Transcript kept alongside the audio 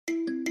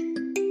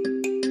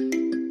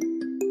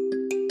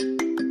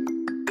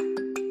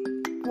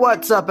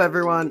What's up,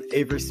 everyone?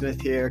 Avery Smith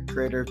here,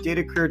 creator of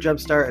Data Career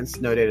Jumpstart and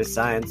Snow Data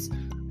Science.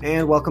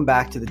 And welcome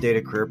back to the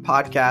Data Career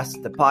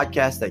Podcast, the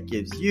podcast that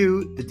gives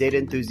you, the data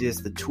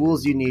enthusiast, the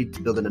tools you need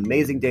to build an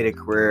amazing data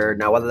career.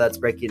 Now, whether that's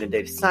breaking into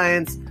data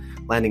science,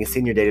 landing a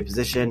senior data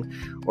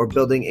position, or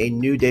building a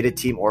new data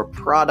team or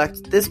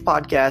product, this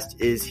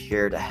podcast is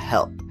here to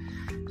help.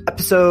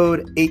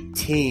 Episode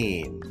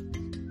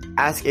 18,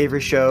 Ask Avery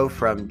Show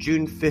from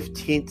June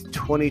 15th,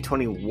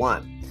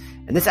 2021.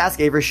 In this Ask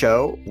Avery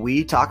show,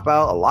 we talk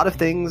about a lot of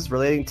things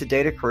relating to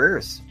data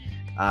careers.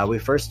 We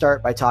first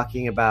start by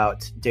talking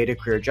about Data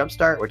Career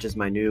Jumpstart, which is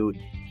my new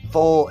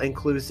full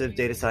inclusive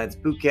data science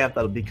bootcamp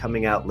that'll be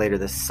coming out later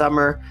this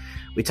summer.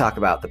 We talk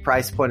about the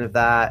price point of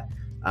that.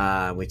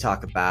 We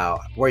talk about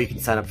where you can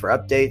sign up for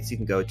updates. You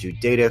can go to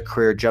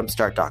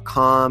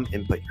datacareerjumpstart.com,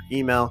 input your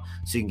email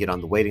so you can get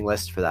on the waiting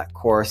list for that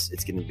course.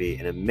 It's going to be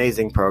an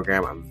amazing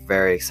program. I'm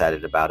very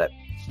excited about it.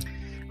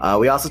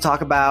 We also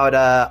talk about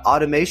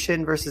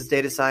automation versus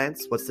data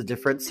science. What's the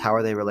difference? How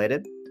are they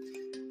related?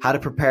 How to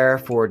prepare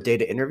for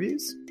data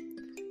interviews,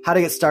 how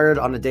to get started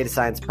on a data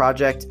science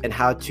project, and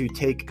how to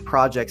take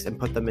projects and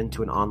put them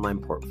into an online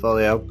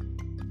portfolio.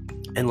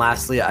 And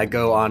lastly, I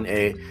go on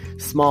a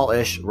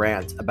small-ish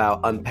rant about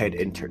unpaid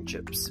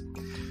internships.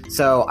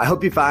 So I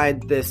hope you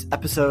find this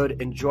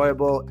episode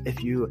enjoyable.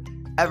 If you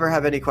ever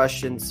have any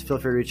questions, feel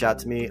free to reach out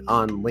to me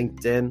on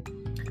LinkedIn.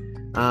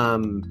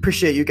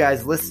 Appreciate you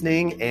guys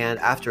listening, and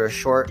after a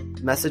short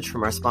message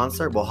from our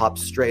sponsor, we'll hop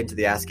straight into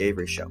the Ask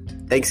Avery show.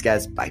 Thanks,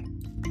 guys. Bye.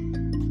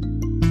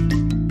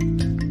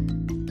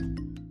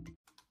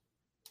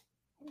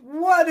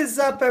 What is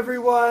up,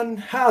 everyone?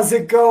 How's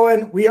it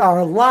going? We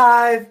are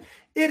live.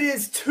 It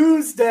is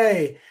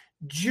Tuesday,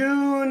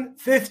 June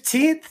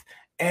 15th,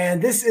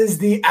 and this is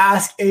the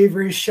Ask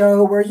Avery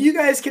show where you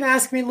guys can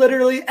ask me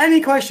literally any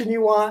question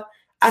you want.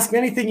 Ask me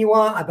anything you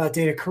want about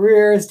data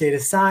careers, data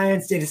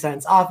science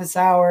office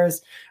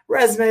hours,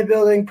 resume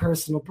building,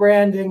 personal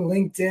branding,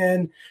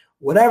 LinkedIn,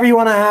 whatever you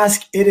want to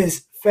ask. It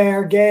is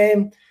fair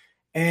game.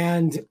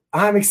 And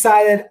I'm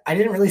excited. I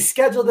didn't really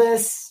schedule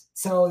this,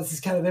 so this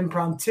is kind of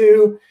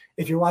impromptu.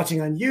 If you're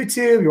watching on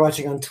YouTube, you're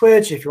watching on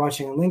Twitch, if you're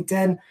watching on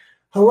LinkedIn,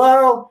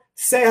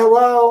 say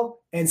hello,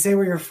 and say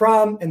where you're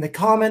from in the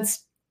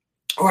comments,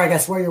 or I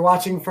guess where you're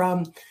watching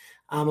from.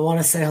 I want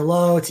to say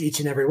hello to each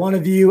and every one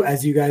of you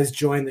as you guys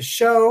join the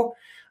show.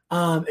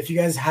 If you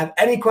guys have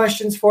any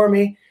questions for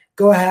me,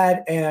 go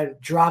ahead and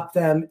drop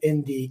them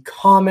in the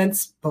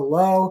comments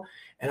below,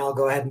 and I'll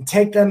go ahead and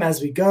take them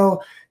as we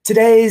go.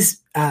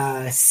 Today's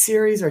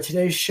series or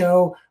today's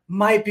show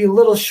might be a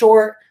little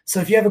short,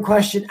 so if you have a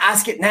question,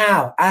 ask it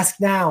now.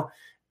 Ask now.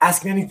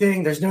 Ask me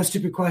anything. There's no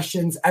stupid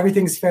questions.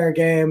 Everything's fair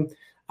game.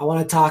 I want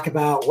to talk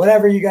about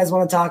whatever you guys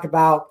want to talk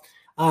about.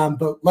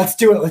 But let's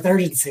do it with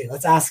urgency.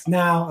 Let's ask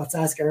now. Let's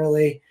ask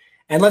early,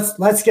 and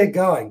let's get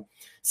going.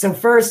 So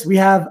first, we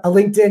have a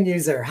LinkedIn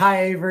user.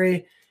 Hi,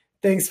 Avery.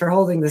 Thanks for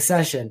holding the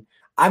session.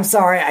 I'm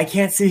sorry, I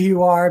can't see who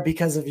you are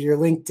because of your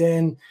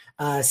LinkedIn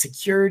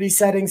security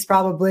settings,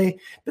 probably,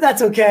 but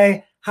that's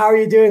okay. How are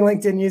you doing,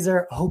 LinkedIn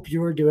user? Hope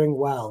you are doing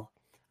well.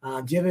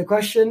 Do you have a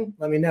question?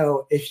 Let me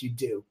know if you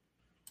do.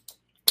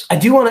 I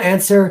do want to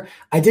answer.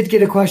 I did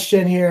get a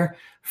question here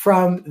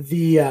from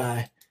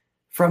the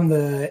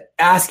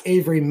Ask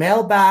Avery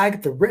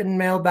mailbag, the written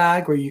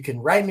mailbag, where you can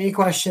write me a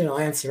question and I'll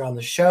answer it on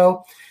the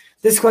show.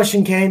 This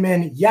question came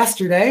in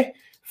yesterday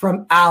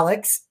from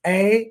Alex,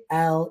 A-L-E-K-S,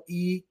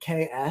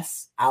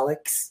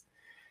 Alex.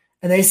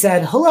 And they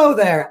said, hello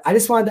there. I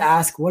just wanted to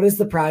ask, what is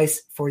the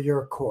price for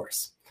your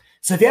course?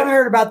 So if you haven't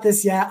heard about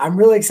this yet, I'm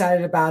really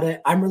excited about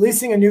it. I'm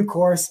releasing a new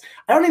course.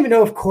 I don't even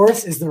know if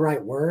course is the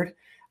right word.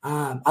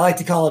 I like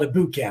to call it a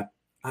boot camp.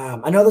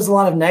 I know there's a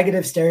lot of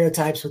negative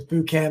stereotypes with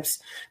boot camps,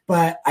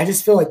 but I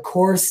just feel like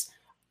course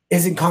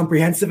isn't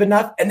comprehensive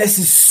enough. And this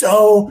is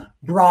so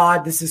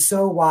broad. This is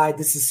so wide.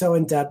 This is so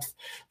in depth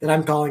that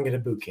I'm calling it a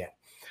boot camp.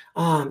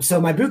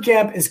 So my boot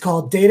camp is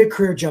called Data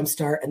Career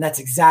Jumpstart. And that's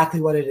exactly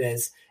what it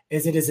is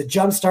it is a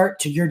jumpstart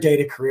to your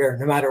data career,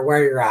 no matter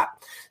where you're at.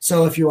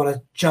 So if you want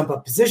to jump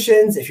up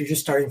positions, if you're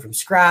just starting from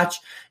scratch,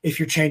 if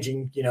you're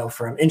changing,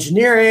 from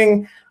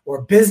engineering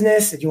or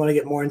business, if you want to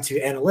get more into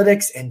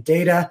analytics and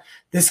data,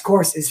 this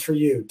course is for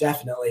you,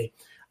 definitely.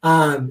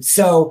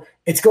 So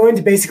it's going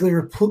to basically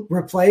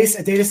replace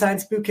a data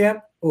science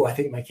bootcamp. Oh, I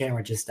think my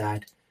camera just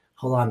died.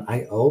 Hold on.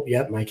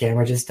 My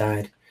camera just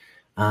died.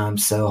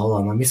 So hold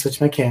on. Let me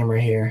switch my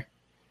camera here.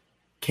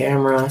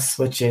 Camera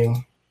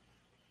switching.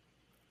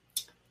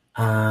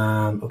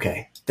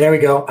 Okay, there we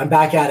go. I'm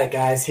back at it,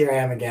 guys. Here I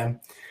am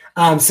again.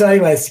 So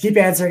anyways, to keep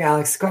answering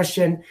Alex's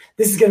question,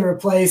 this is going to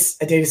replace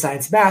a data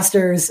science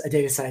master's, a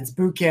data science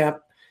bootcamp.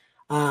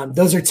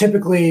 Those are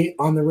typically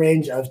on the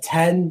range of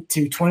 $10,000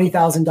 to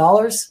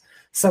 $20,000,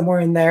 somewhere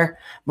in there.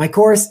 My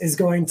course is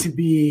going to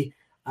be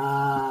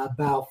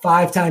about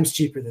 5 times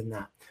cheaper than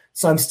that.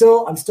 So I'm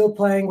still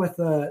playing with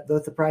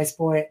the price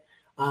point,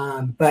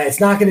 but it's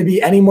not going to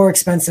be any more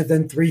expensive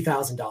than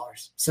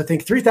 $3,000. So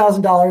think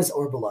 $3,000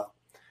 or below.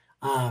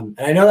 And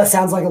I know that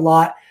sounds like a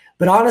lot,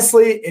 but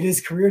honestly, it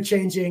is career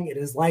changing. It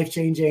is life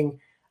changing.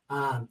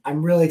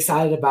 I'm really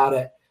excited about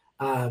it.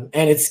 And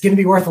it's going to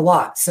be worth a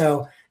lot.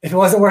 So if it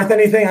wasn't worth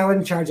anything, I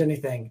wouldn't charge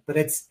anything, but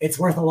it's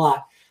worth a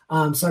lot.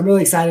 So I'm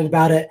really excited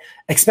about it.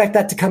 Expect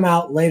that to come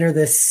out later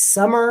this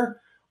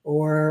summer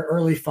or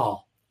early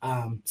fall.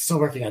 Still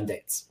working on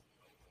dates.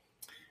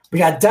 We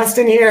got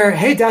Dustin here.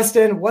 Hey,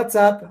 Dustin, what's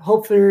up?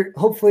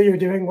 Hopefully you're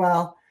doing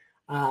well.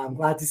 I'm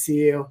glad to see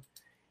you.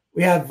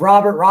 We have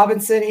Robert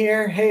Robinson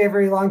here. Hey,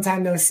 every long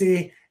time no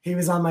see. He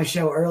was on my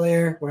show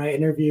earlier where I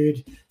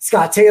interviewed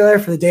Scott Taylor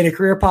for the Data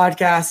Career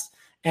podcast.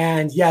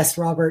 And yes,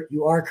 Robert,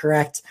 you are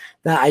correct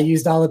that I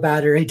used all the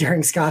battery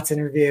during Scott's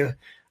interview.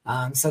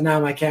 So now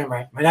my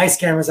nice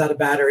camera's out of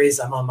batteries.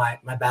 I'm on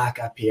my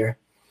backup here.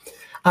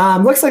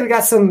 Looks like we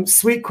got some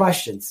sweet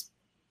questions.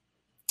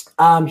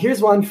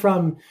 Here's one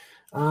from,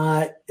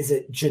 is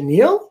it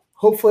Janelle?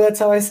 Hopefully that's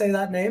how I say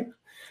that name.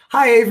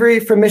 Hi, Avery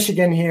from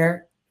Michigan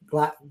here.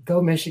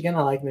 Go Michigan.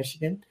 I like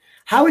Michigan.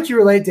 How would you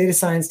relate data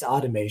science to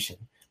automation?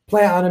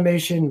 Plant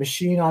automation,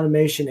 machine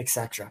automation,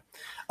 etc.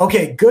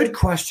 Okay, good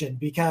question,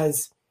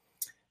 because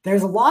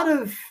there's a lot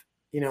of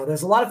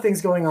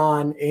things going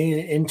on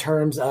in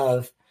terms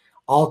of,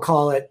 I'll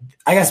call it,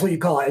 I guess what you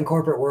call it in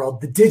corporate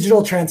world, the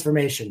digital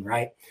transformation,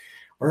 right?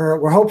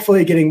 We're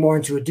hopefully getting more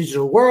into a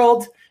digital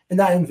world, and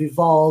that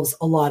involves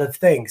a lot of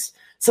things.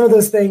 Some of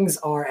those things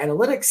are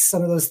analytics.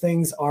 Some of those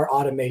things are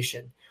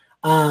automation.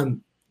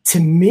 To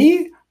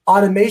me,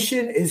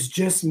 automation is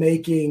just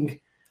making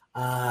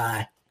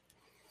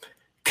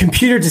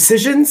computer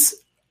decisions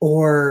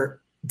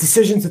or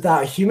decisions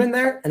without a human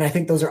there. And I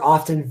think those are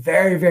often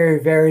very,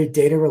 very, very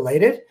data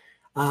related.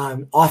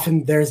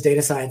 Often there's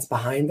data science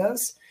behind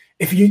those.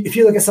 If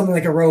you look at something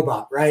like a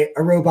robot, right?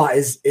 A robot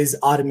is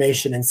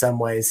automation in some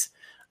ways.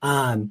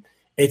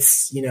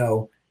 It's,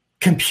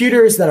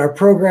 computers that are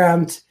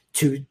programmed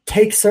to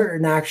take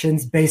certain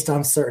actions based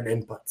on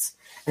certain inputs.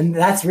 And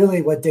that's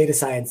really what data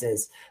science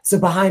is. So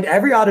behind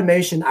every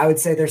automation, I would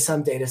say there's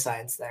some data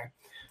science there.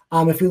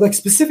 If we look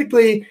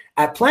specifically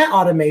at plant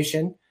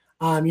automation,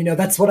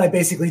 that's what I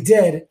basically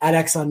did at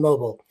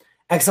ExxonMobil.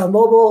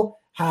 ExxonMobil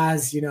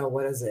has,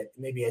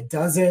 maybe a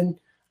dozen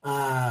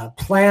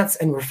plants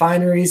and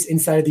refineries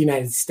inside of the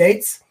United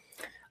States.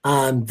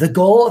 The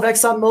goal of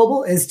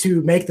ExxonMobil is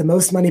to make the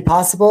most money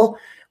possible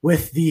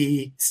with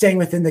staying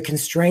within the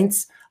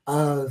constraints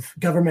of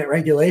government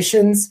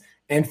regulations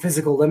and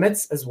physical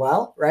limits as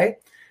well, right?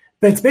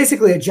 But it's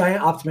basically a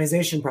giant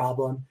optimization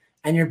problem.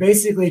 And you're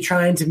basically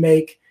trying to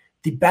make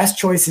the best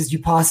choices you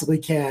possibly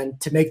can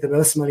to make the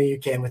most money you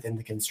can within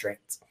the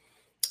constraints.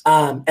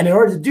 And in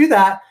order to do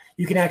that,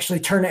 you can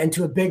actually turn it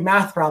into a big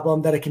math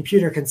problem that a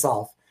computer can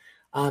solve.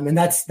 And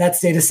that's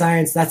data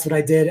science. That's what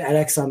I did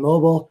at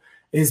ExxonMobil,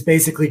 is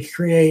basically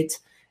create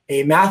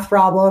a math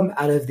problem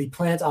out of the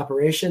plant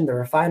operation, the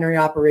refinery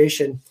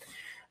operation,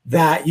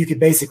 that you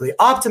could basically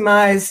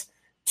optimize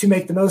to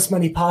make the most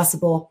money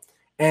possible.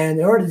 And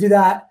in order to do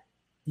that,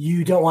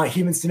 you don't want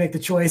humans to make the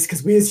choice,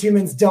 because we as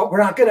humans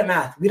we're not good at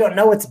math. We don't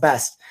know what's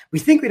best. We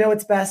think we know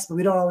what's best, but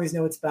we don't always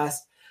know what's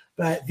best.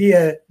 But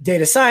via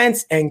data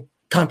science and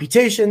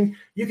computation,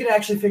 you can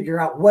actually figure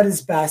out what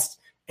is best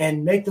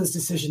and make those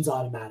decisions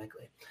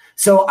automatically.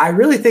 So I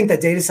really think that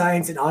data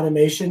science and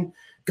automation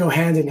go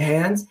hand in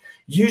hand.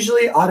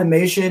 Usually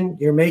automation,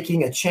 you're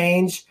making a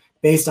change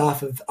based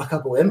off of a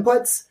couple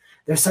inputs.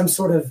 There's some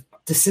sort of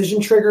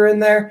decision trigger in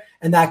there,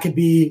 and that could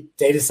be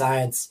data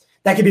science.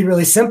 That could be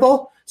really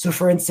simple. So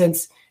for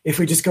instance, if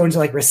we just go into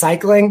like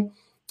recycling,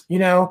 you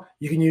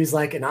can use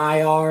like an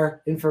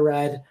IR,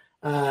 infrared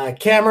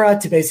camera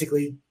to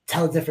basically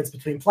tell the difference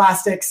between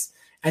plastics.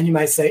 And you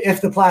might say,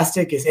 if the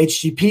plastic is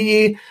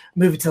HDPE,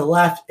 move it to the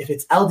left. If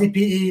it's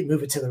LDPE,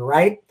 move it to the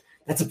right.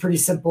 That's a pretty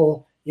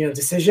simple,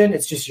 decision.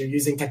 It's just you're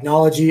using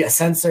technology, a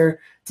sensor,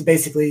 to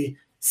basically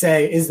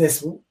say, is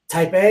this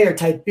type A or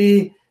type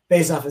B?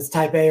 Based off its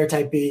type A or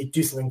type B,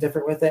 do something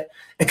different with it.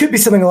 It could be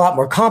something a lot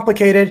more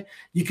complicated.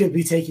 You could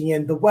be taking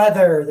in the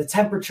weather, the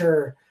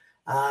temperature,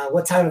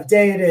 what time of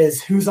day it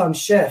is, who's on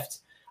shift,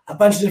 a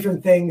bunch of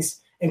different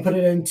things, and put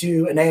it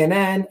into an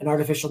ANN, an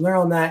artificial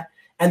neural net.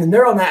 And the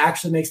neural net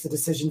actually makes the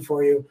decision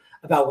for you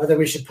about whether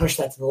we should push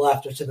that to the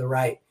left or to the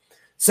right.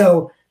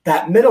 So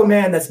that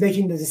middleman that's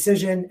making the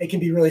decision, it can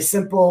be really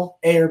simple,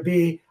 A or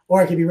B,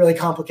 or it can be really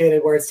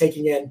complicated where it's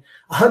taking in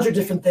 100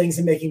 different things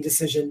and making a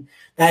decision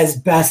that is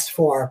best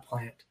for our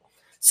plant.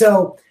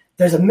 So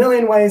there's a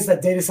million ways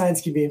that data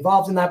science can be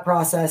involved in that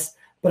process,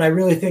 but I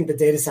really think that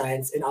data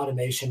science and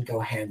automation go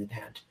hand in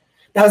hand.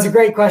 That was a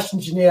great question,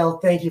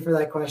 Janelle. Thank you for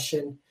that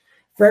question.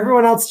 For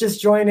everyone else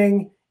just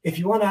joining, if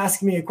you want to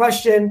ask me a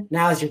question,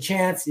 now is your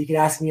chance. You can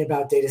ask me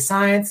about data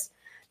science.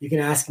 You can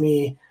ask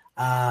me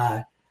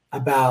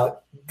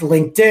about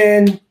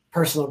LinkedIn,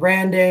 personal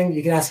branding.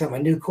 You can ask about my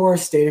new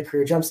course, Data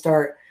Career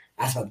Jumpstart.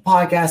 Ask about the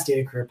podcast,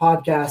 Data Career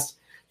Podcast.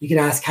 You can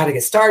ask how to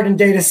get started in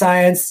data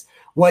science,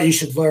 what you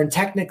should learn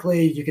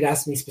technically. You can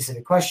ask me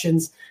specific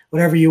questions,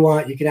 whatever you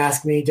want. You can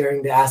ask me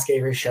during the Ask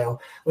Avery show,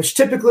 which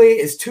typically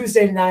is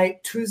Tuesday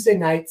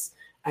nights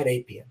at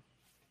 8 p.m.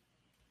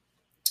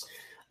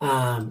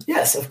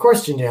 Yes, of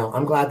course, Janelle.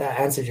 I'm glad that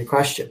answered your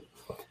question.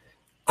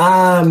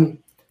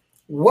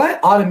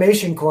 What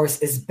automation course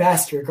is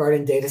best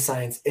regarding data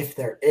science, if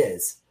there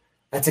is?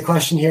 That's a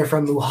question here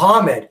from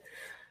Muhammad.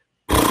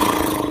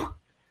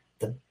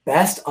 The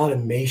best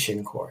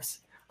automation course.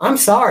 I'm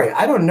sorry,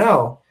 I don't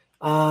know.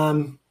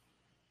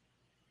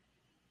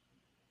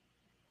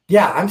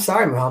 Yeah, I'm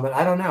sorry, Muhammad.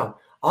 I don't know.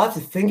 I'll have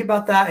to think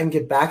about that and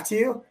get back to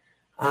you.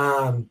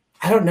 I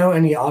don't know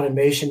any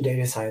automation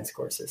data science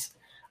courses.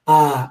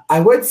 I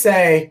would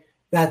say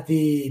that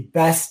the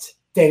best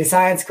data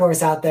science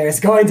course out there is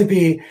going to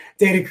be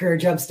Data Career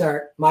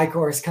Jumpstart, my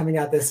course coming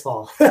out this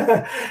fall.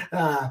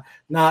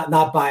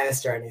 Not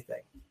biased or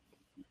anything.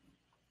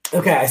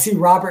 Okay, I see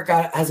Robert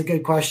has a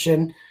good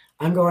question.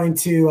 I'm going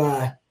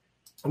to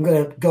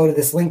go to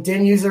this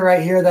LinkedIn user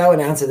right here, though,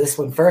 and answer this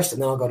one first,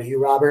 and then I'll go to you,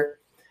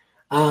 Robert.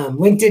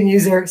 LinkedIn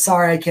user,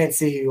 sorry I can't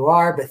see who you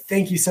are, but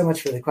thank you so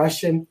much for the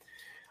question.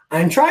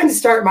 I'm trying to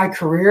start my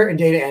career in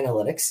data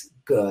analytics.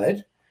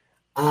 Good.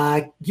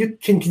 You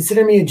can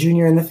consider me a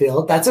junior in the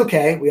field. That's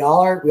okay. We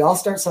all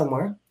start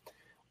somewhere.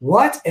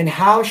 What and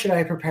how should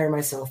I prepare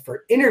myself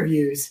for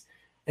interviews,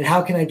 and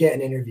how can I get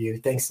an interview?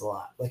 Thanks a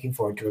lot. Looking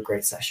forward to a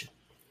great session.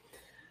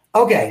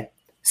 Okay,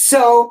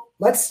 so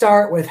let's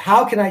start with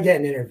how can I get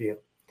an interview?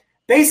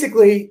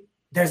 Basically,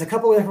 there's a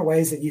couple of different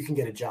ways that you can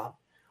get a job.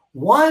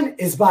 One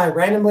is by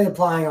randomly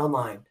applying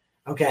online.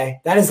 Okay,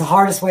 that is the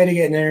hardest way to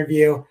get an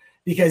interview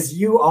because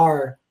you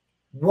are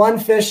one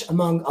fish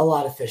among a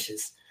lot of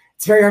fishes.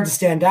 It's very hard to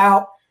stand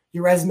out.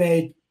 Your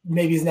resume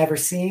maybe is never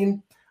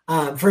seen.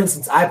 For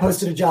instance, I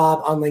posted a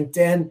job on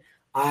LinkedIn.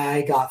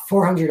 I got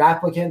 400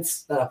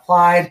 applicants that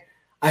applied.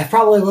 I've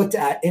probably looked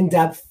at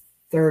in-depth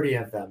 30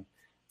 of them.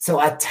 So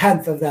a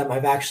 10th of them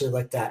I've actually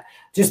looked at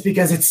just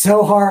because it's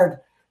so hard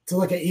to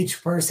look at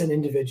each person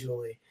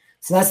individually.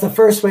 So that's the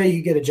first way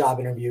you get a job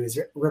interview is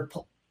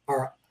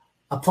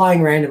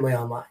applying randomly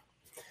online.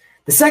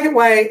 The second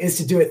way is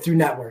to do it through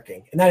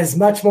networking, and that is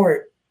much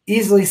more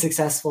easily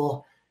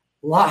successful,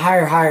 a lot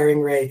higher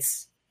hiring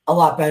rates, a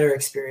lot better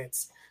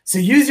experience. So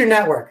use your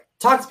network,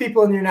 talk to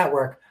people in your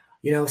network,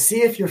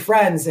 see if your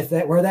friends,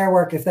 where their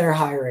work, if they're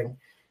hiring,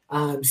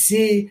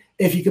 see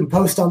if you can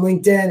post on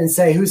LinkedIn and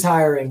say who's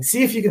hiring,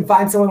 see if you can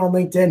find someone on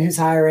LinkedIn who's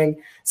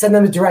hiring, send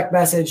them a direct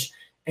message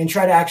and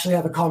try to actually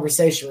have a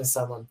conversation with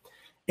someone.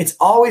 It's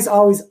always,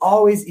 always,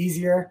 always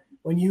easier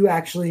when you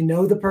actually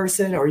know the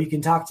person or you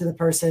can talk to the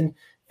person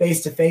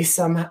face-to-face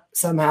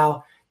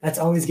somehow. That's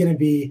always going to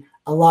be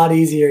a lot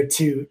easier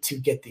to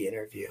get the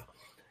interview.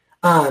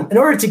 In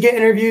order to get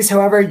interviews,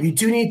 however, you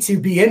do need to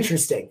be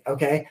interesting,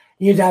 okay?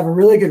 You need to have a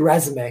really good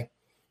resume.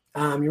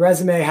 Your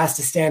resume has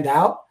to stand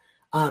out.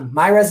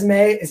 My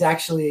resume is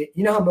actually,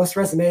 how most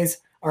resumes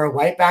are a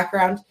white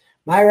background?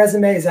 My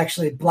resume is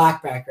actually a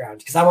black background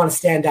because I want to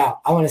stand out.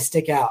 I want to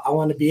stick out. I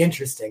want to be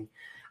interesting.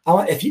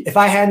 If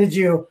I handed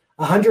you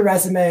 100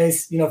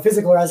 resumes,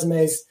 physical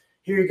resumes,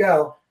 here you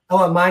go. I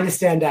want mine to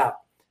stand out.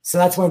 So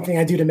that's one thing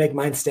I do to make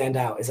mine stand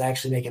out is I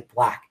actually make it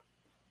black.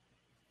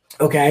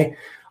 Okay.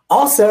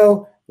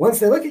 Also, once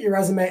they look at your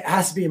resume, it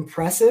has to be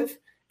impressive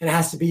and it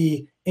has to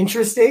be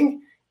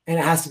interesting and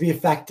it has to be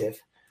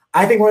effective.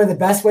 I think one of the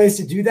best ways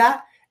to do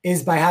that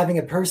is by having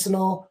a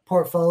personal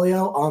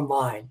portfolio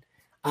online.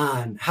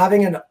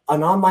 Having an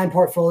online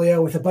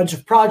portfolio with a bunch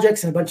of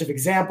projects and a bunch of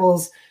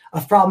examples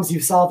of problems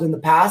you've solved in the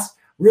past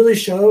really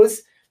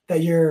shows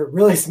that you're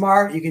really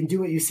smart. You can do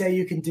what you say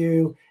you can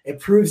do. It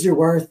proves your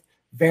worth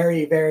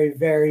very, very,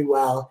 very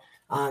well.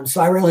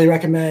 So I really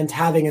recommend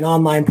having an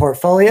online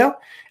portfolio.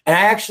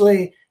 And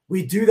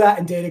we do that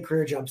in Data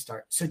Career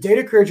Jumpstart. So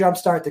Data Career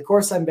Jumpstart, the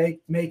course I'm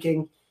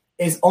making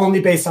is only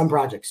based on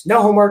projects.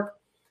 No homework.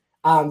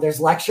 There's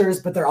lectures,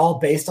 but they're all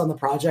based on the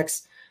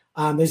projects.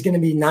 There's going to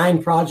be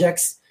 9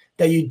 projects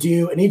that you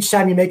do. And each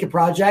time you make a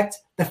project,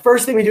 the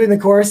first thing we do in the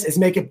course is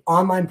make an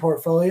online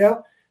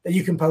portfolio that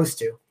you can post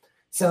to.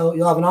 So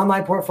you'll have an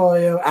online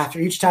portfolio. After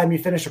each time you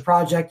finish a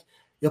project,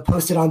 you'll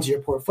post it onto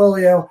your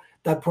portfolio.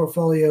 That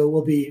portfolio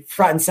will be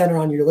front and center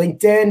on your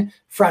LinkedIn,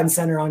 front and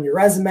center on your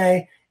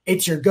resume.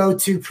 It's your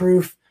go-to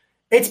proof.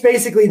 It's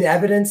basically the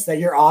evidence that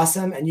you're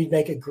awesome and you'd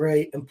make a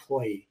great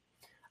employee.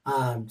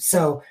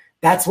 So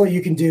that's what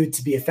you can do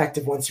to be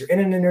effective once you're in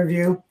an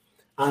interview.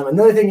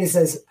 Another thing he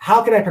says,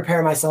 how can I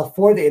prepare myself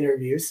for the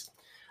interviews?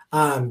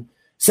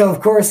 So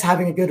of course,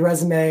 having a good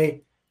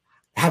resume,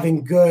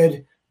 having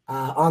good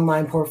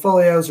online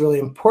portfolio is really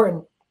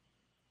important.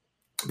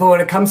 But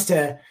when it comes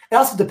to, it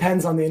also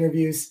depends on the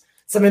interviews.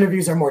 Some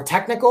interviews are more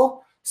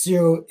technical.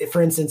 So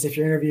for instance, if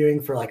you're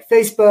interviewing for like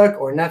Facebook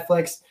or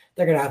Netflix,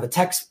 they're going to have a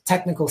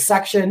technical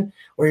section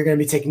where you're going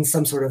to be taking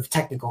some sort of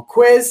technical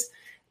quiz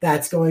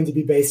that's going to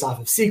be based off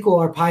of SQL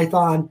or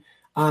Python.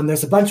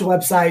 There's a bunch of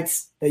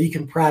websites that you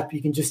can prep.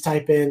 You can just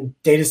type in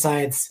data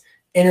science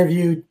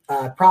interview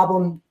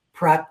problem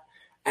prep.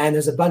 And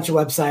there's a bunch of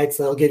websites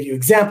that'll give you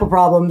example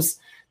problems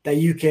that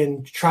you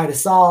can try to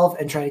solve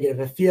and try to get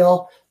a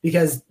feel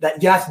because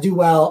that you have to do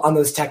well on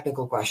those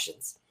technical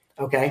questions.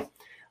 Okay.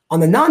 On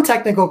the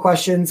non-technical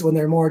questions, when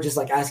they're more just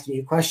like asking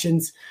you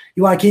questions,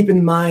 you want to keep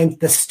in mind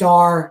the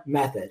STAR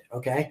method.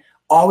 Okay.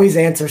 Always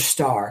answer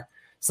STAR.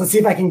 So let's see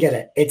if I can get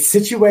it. It's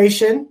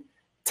situation,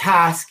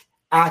 task,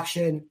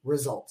 action,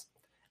 result.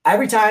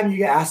 Every time you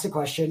get asked a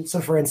question, so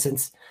for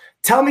instance,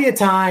 tell me a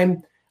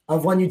time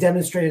of when you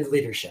demonstrated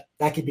leadership.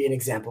 That could be an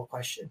example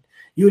question.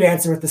 You would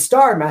answer with the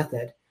STAR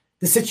method,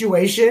 the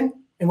situation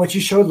in which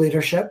you showed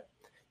leadership,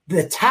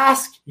 the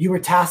task you were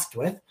tasked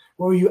with,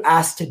 what were you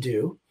asked to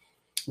do,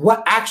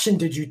 what action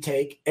did you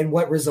take, and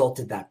what result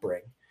did that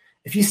bring?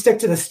 If you stick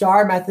to the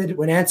STAR method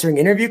when answering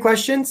interview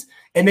questions,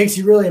 it makes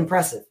you really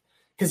impressive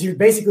because you're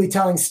basically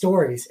telling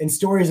stories, and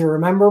stories are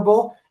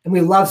memorable, and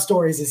we love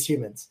stories as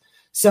humans.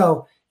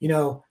 So,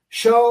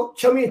 show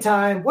me a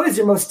time. What's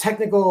the most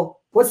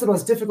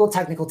difficult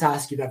technical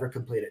task you've ever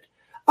completed?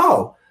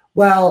 Oh,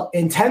 well,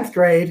 in 10th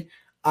grade,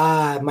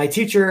 my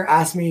teacher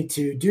asked me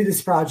to do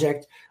this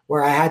project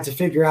where I had to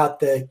figure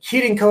out the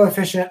heating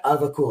coefficient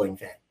of a cooling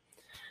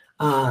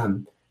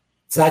fan.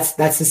 So that's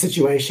the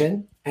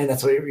situation, and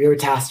that's what you were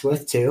tasked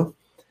with too.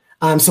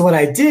 So what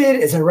I did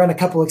is I ran a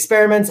couple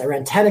experiments. I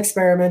ran 10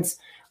 experiments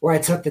where I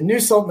took the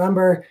Nusselt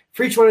number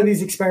for each one of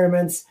these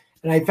experiments,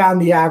 and I found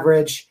the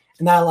average,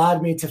 and that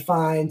allowed me to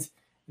find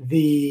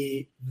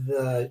the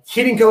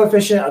heating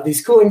coefficient of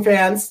these cooling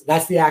fans.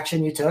 That's the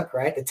action you took,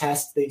 right? The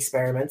test, the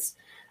experiments.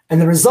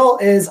 And the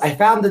result is I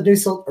found the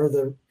Nusselt or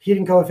the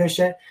heating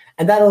coefficient,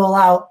 and that'll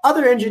allow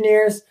other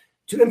engineers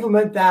to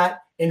implement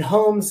that in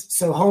homes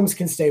so homes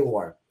can stay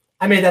warm.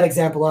 I made that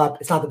example up.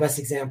 It's not the best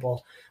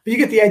example, but you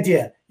get the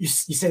idea. You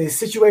say the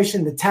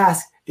situation, the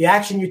task, the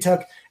action you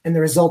took, and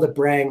the result it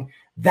bring.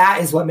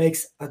 That is what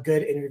makes a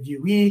good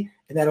interviewee,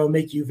 and that'll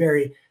make you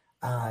very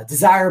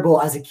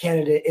desirable as a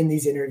candidate in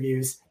these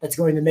interviews. That's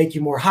going to make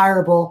you more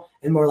hireable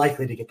and more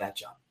likely to get that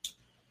job.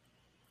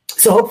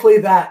 So hopefully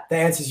that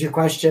answers your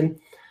question.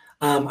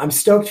 I'm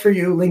stoked for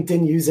you,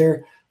 LinkedIn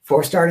user,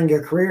 for starting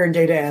your career in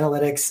data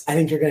analytics. I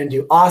think you're going to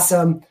do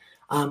awesome.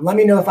 Let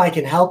me know if I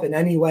can help in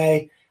any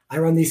way. I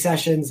run these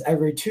sessions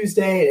every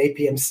Tuesday at 8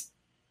 p.m.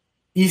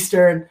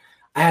 Eastern.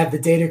 I have the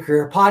Data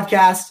Career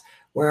Podcast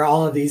where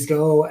all of these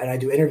go, and I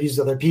do interviews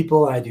with other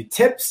people, and I do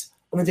tips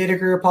on the Data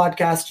Career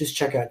Podcast. Just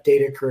check out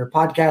Data Career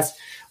Podcast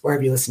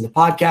wherever you listen to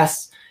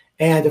podcasts.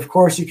 And of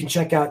course, you can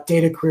check out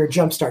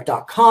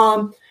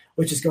datacareerjumpstart.com,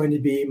 which is going to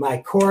be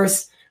my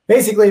course,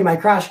 basically my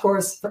crash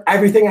course for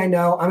everything I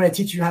know. I'm going to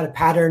teach you how to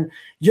pattern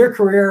your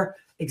career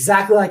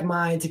exactly like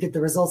mine to get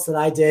the results that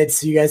I did,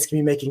 so you guys can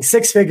be making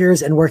six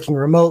figures and working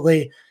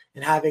remotely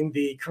and having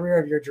the career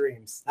of your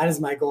dreams. That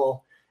is my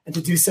goal, and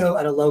to do so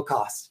at a low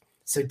cost.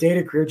 So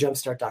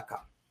datacareerjumpstart.com.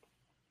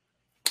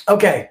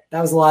 Okay, that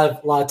was a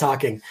lot of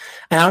talking.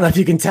 And I don't know if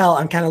you can tell,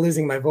 I'm kind of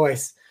losing my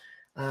voice.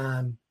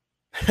 Done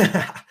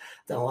a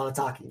lot of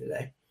talking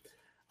today.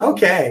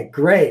 Okay,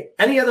 great.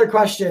 Any other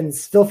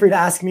questions? Feel free to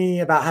ask me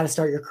about how to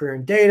start your career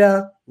in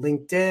data,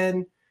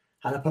 LinkedIn,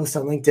 how to post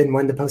on LinkedIn,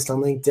 when to post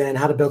on LinkedIn,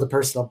 how to build a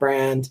personal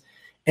brand.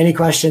 Any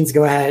questions,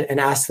 go ahead and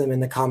ask them in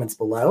the comments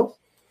below.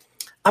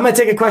 I'm going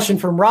to take a question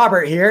from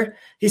Robert here.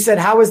 He said,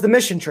 how was the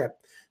mission trip?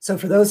 So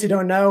for those who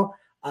don't know,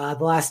 the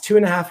last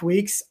 2.5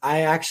 weeks,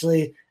 I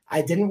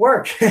didn't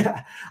work.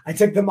 I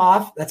took them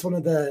off. That's one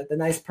of the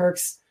nice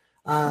perks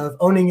of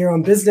owning your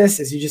own business,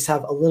 is you just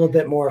have a little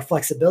bit more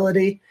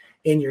flexibility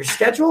in your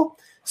schedule.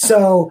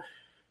 So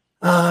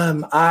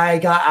I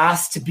got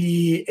asked to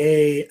be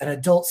an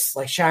adult's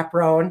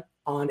chaperone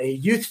on a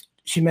youth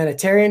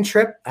humanitarian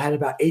trip. I had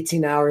about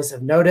 18 hours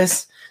of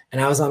notice,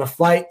 and I was on a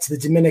flight to the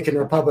Dominican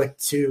Republic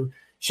to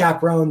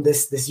chaperone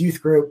this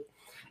youth group.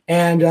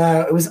 And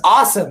it was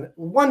awesome.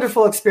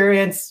 Wonderful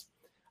experience.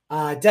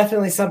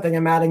 Definitely something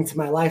I'm adding to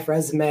my life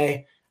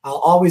resume. I'll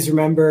always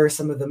remember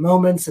some of the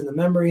moments and the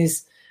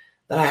memories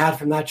that I had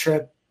from that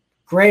trip.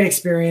 Great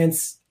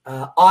experience.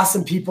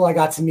 Awesome people I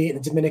got to meet in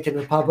the Dominican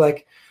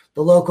Republic.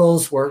 The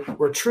locals were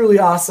truly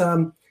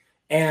awesome,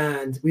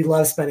 and we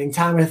love spending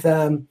time with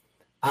them.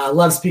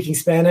 Love speaking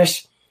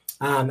Spanish.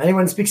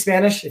 Anyone speak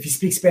Spanish? If you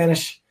speak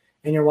Spanish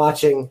and you're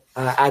watching,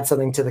 add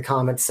something to the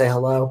comments, say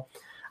hello.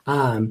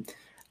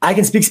 I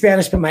can speak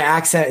Spanish, but my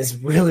accent is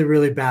really,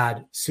 really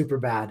bad, super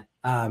bad.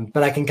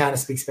 But I can kind of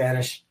speak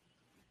Spanish.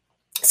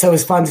 So it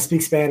was fun to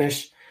speak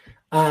Spanish.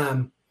 We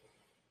got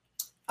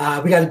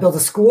to build a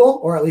school,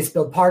 or at least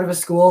build part of a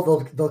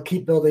school. They'll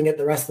keep building it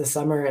the rest of the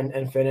summer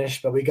and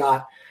finish, but we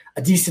got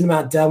a decent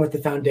amount done with the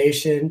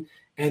foundation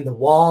and the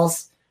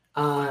walls.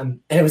 And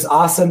it was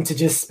awesome to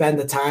just spend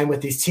the time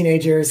with these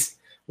teenagers,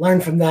 learn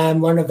from them,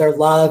 learn of their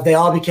love. They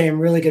all became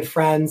really good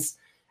friends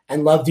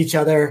and loved each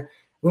other.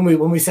 When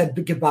we said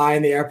goodbye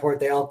in the airport,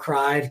 they all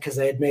cried because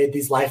they had made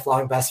these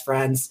lifelong best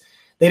friends.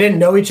 They didn't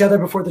know each other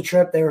before the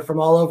trip. They were from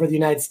all over the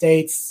United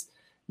States,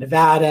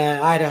 Nevada,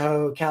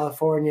 Idaho,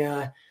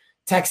 California,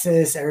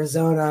 Texas,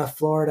 Arizona,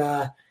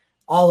 Florida,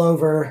 all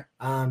over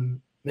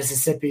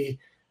Mississippi.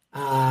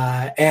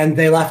 And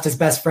they left as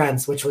best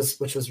friends, which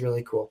was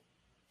really cool.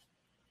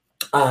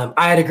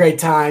 I had a great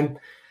time.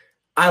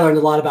 I learned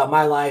a lot about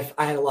my life.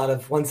 I had a lot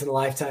of once in a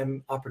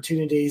lifetime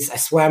opportunities. I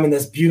swam in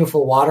this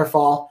beautiful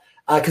waterfall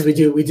because we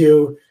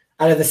do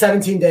out of the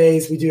 17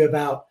 days, we do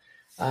about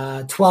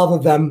 12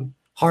 of them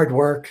hard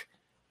work.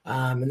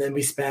 And then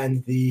we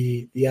spend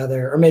the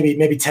other, or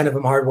maybe 10 of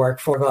them hard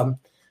work, 4 of them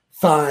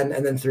fun,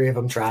 and then 3 of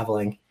them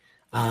traveling.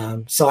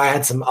 So I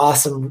had some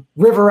awesome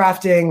river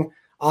rafting,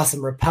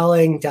 awesome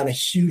rappelling down a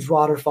huge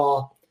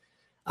waterfall.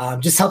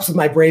 Just helps with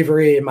my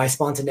bravery and my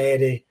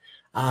spontaneity.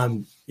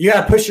 You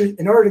got to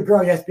in order to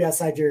grow, you have to be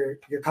outside your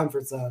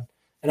comfort zone.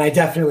 And I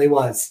definitely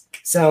was.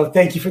 So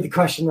thank you for the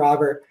question,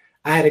 Robert.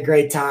 I had a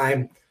great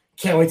time.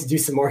 Can't wait to do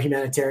some more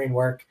humanitarian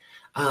work.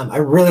 I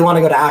really want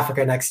to go to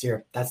Africa next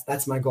year.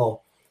 That's my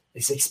goal.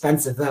 It's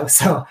expensive though,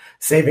 so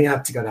saving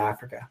up to go to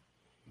Africa.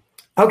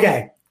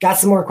 Okay, got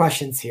some more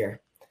questions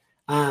here.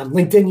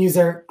 LinkedIn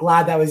user,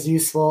 glad that was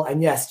useful.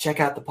 And yes, check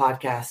out the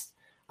podcast.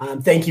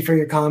 Thank you for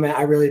your comment.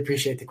 I really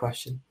appreciate the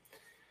question.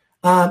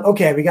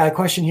 Okay, we got a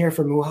question here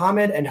from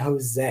Muhammad and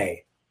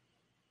Jose.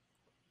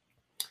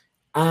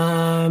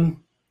 All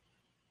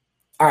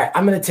right,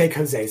 I'm going to take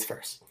Jose's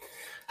first.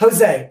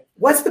 Jose,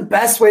 what's the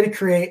best way to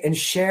create and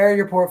share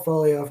your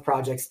portfolio of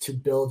projects to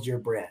build your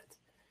brand?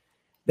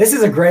 This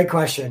is a great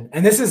question.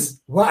 And this is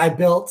what I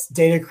built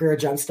Data Career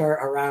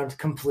Jumpstart around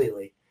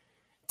completely.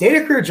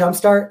 Data Career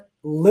Jumpstart,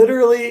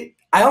 literally,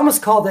 I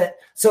almost called it.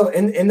 So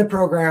in the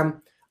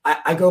program,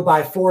 I go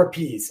by 4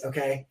 Ps,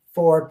 okay?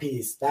 4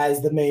 Ps. That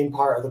is the main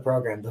part of the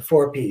program, the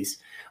 4 Ps.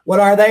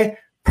 What are they?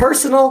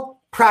 Personal,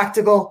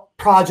 practical,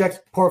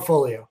 project,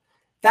 portfolio.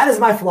 That is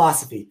my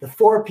philosophy, the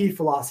 4P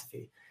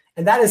philosophy.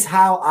 And that is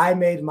how I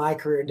made my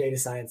career in data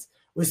science,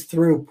 was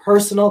through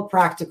personal,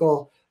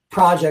 practical,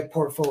 project,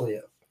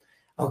 portfolio.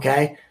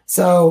 Okay,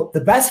 so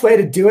the best way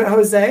to do it,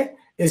 Jose,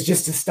 is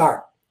just to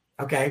start.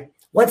 Okay,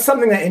 what's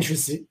something that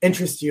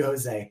interests you,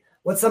 Jose?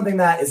 What's something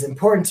that is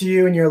important to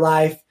you in your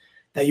life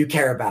that you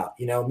care about?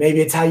 You know, maybe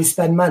it's how you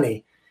spend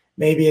money.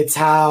 Maybe it's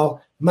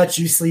how much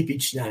you sleep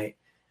each night.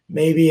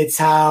 Maybe it's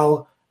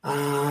how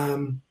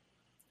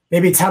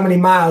many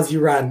miles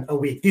you run a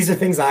week. These are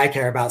things that I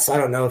care about, so I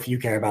don't know if you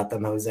care about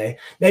them, Jose.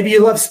 Maybe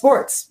you love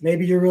sports.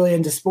 Maybe you're really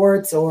into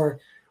sports,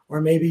 or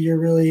maybe you're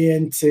really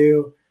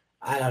into,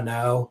 I don't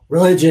know,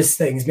 religious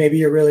things. Maybe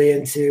you're really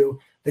into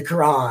the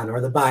Quran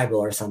or the Bible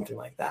or something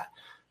like that.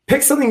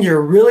 Pick something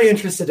you're really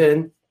interested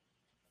in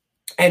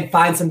and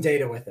find some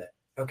data with it,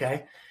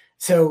 okay?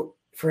 So,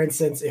 for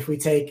instance, if we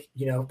take,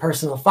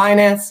 personal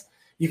finance,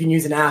 you can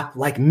use an app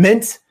like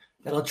Mint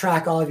that'll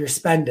track all of your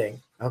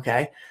spending,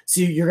 okay?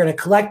 So you're going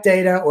to collect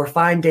data or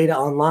find data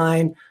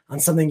online on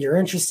something you're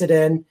interested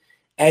in,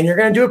 and you're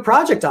going to do a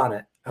project on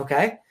it,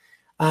 okay?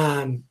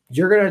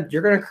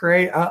 You're gonna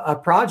create a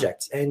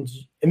project, and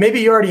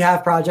maybe you already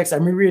have projects.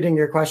 I'm rereading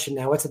your question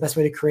now. What's the best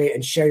way to create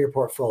and share your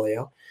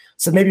portfolio?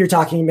 So maybe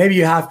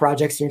you have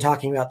projects and you're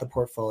talking about the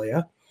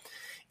portfolio.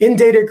 In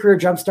Data Career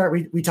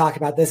Jumpstart, we talk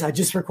about this. I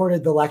just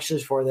recorded the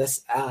lectures for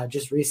this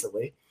just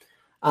recently.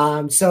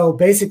 So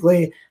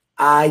basically,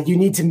 you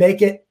need to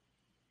make it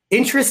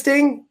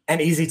interesting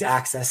and easy to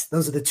access.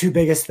 Those are the 2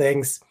 biggest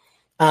things.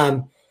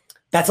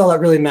 That's all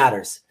that really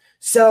matters.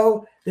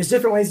 So there's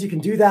different ways you can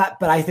do that,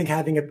 but I think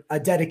having a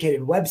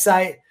dedicated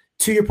website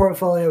to your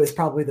portfolio is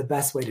probably the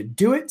best way to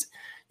do it.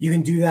 You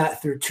can do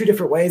that through 2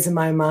 different ways in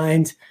my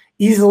mind.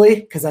 Easily,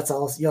 because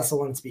you also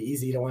want it to be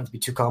easy. You don't want it to be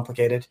too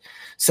complicated.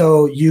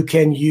 So you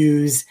can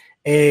use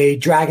a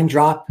drag and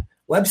drop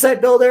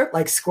website builder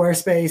like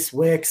Squarespace,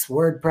 Wix,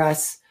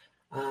 WordPress,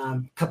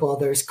 a couple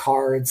others,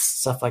 cards,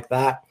 stuff like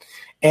that,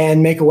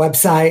 and make a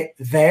website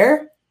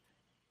there.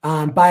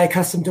 Buy a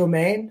custom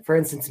domain. For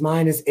instance,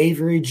 mine is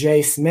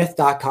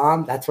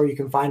averyjsmith.com. That's where you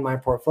can find my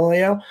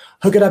portfolio.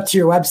 Hook it up to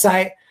your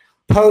website.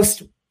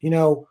 Post,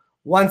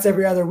 once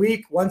every other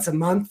week, once a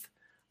month,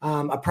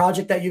 a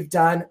project that you've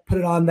done. Put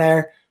it on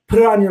there. Put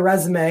it on your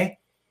resume,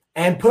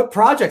 and put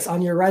projects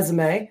on your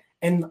resume,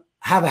 and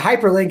have a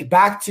hyperlink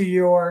back to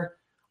your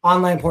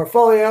online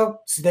portfolio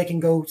so they can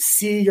go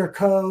see your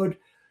code,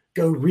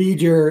 go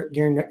read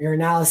your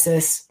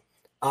analysis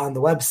on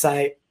the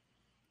website.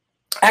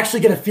 Actually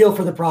get a feel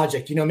for the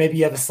project. Maybe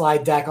you have a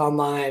slide deck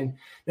online.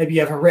 Maybe you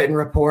have a written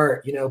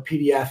report,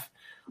 PDF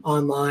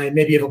online.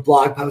 Maybe you have a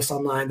blog post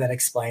online that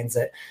explains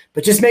it.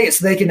 But just make it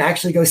so they can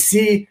actually go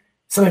see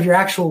some of your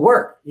actual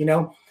work.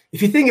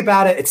 If you think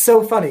about it, it's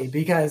so funny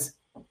because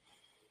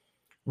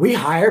we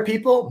hire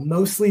people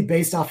mostly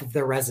based off of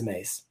their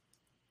resumes.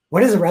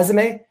 What is a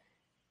resume?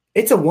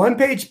 It's a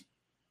 1-page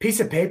piece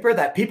of paper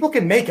that people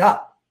can make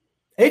up.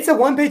 It's a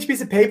 1-page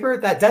piece of paper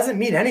that doesn't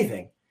mean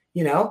anything,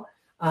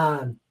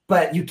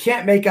 but you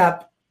can't make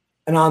up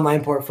an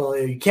online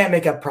portfolio. You can't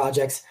make up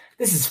projects.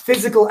 This is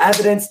physical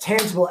evidence,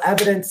 tangible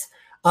evidence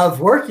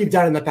of work you've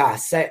done in the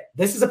past. Say,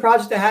 this is a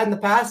project I had in the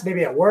past,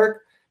 maybe at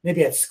work,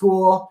 maybe at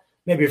school,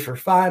 maybe for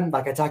fun,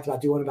 like I talked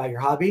about, do one about your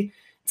hobby.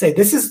 Say,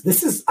 this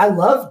is, I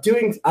love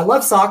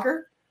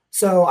soccer.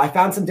 So I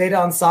found some data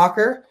on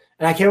soccer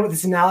and I came up with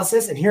this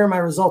analysis, and here are my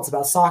results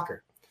about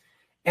soccer.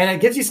 And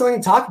it gives you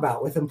something to talk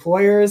about with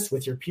employers,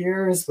 with your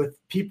peers, with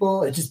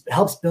people. It just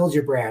helps build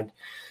your brand.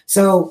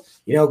 So,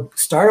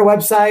 start a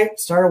website,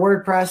 start a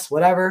WordPress,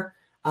 whatever.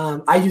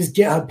 I use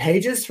GitHub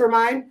Pages for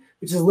mine,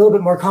 which is a little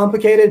bit more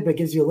complicated, but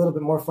gives you a little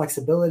bit more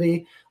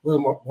flexibility, a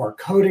little more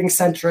coding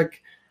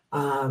centric.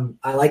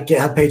 I like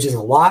GitHub Pages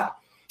a lot.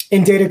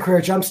 In Data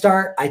Career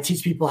Jumpstart, I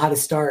teach people how to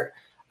start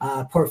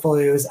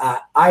portfolios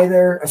at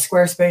either a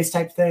Squarespace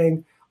type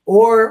thing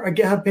or our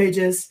GitHub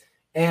pages.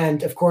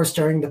 And of course,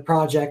 during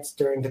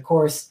the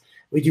course,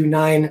 we do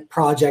 9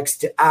 projects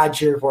to add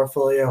to your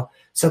portfolio.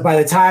 So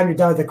by the time you're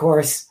done with the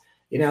course,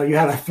 you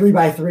have a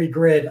 3x3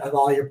 grid of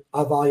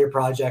all your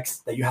projects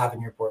that you have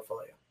in your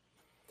portfolio.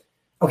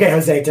 Okay,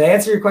 Jose, did I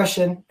answer your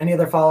question? Any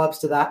other follow-ups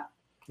to that?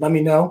 Let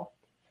me know.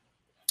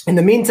 In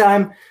the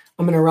meantime,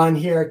 I'm going to run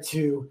here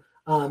to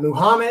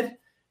Muhammad,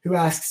 who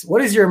asks,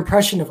 what is your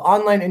impression of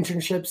online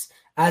internships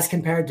as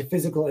compared to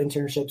physical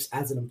internships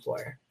as an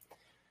employer?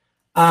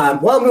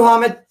 Well,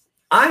 Muhammad,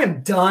 I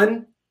am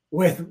done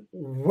with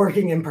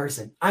working in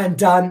person. I am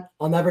done.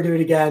 I'll never do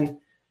it again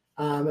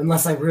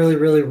unless I really,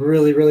 really,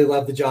 really, really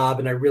love the job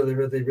and I really,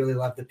 really, really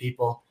love the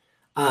people.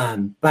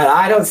 But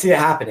I don't see it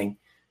happening,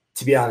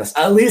 to be honest,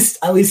 at least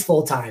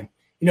full time.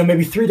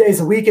 Maybe 3 days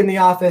a week in the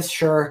office,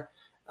 sure.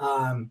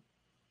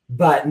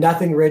 But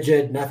nothing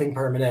rigid, nothing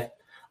permanent.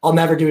 I'll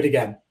never do it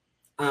again.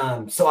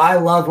 So I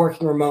love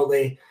working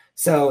remotely.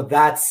 So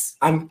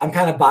I'm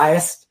kind of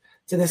biased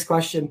to this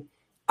question.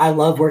 I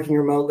love working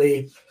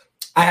remotely.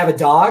 I have a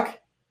dog.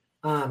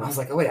 I was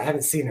like, oh wait, I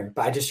haven't seen her,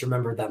 but I just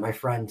remembered that my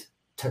friend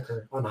took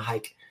her on a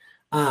hike.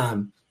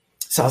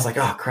 So I was like,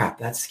 oh crap,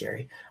 that's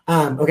scary.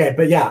 Okay,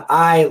 but yeah,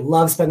 I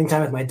love spending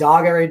time with my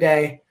dog every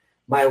day.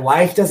 My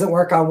wife doesn't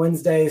work on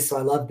Wednesdays, so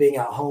I love being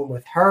at home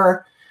with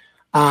her.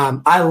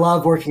 I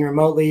love working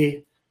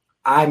remotely.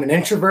 I'm an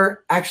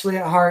introvert actually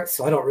at heart,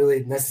 so I don't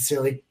really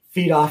necessarily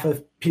feed off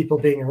of people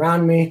being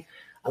around me.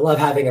 I love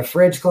having a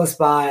fridge close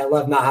by. I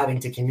love not having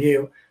to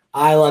commute.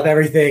 I love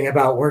everything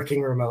about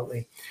working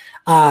remotely.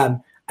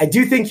 I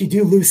do think you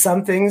do lose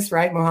some things,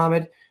 right,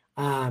 Mohammed?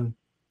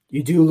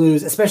 You do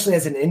lose, especially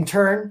as an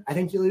intern, I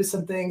think you lose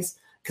some things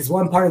because a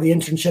big part of the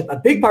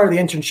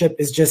internship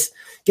is just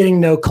getting to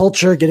know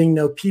culture, getting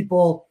to know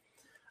people,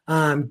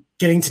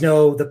 getting to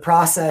know the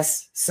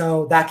process.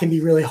 So that can be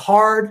really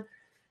hard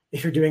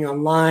if you're doing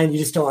online. You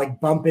just don't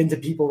bump into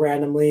people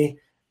randomly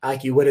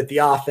like you would at the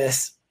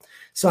office.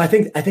 So I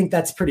think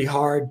that's pretty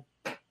hard.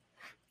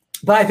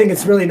 But I think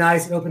it's really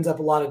nice. It opens up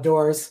a lot of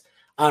doors.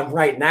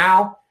 Right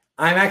now,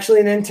 I'm actually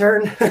an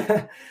intern.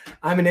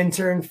 I'm an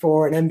intern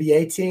for an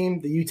NBA team,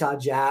 the Utah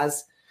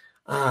Jazz.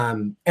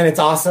 And it's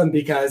awesome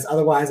because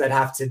otherwise I'd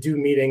have to do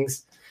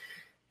meetings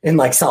in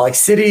Salt Lake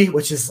City,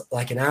 which is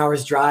an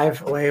hour's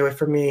drive away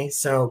from me.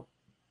 So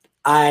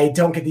I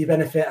don't get the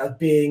benefit of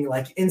being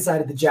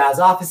inside of the Jazz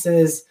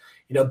offices,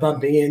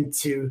 bumping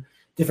into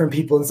different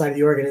people inside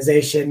the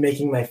organization,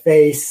 making my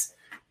face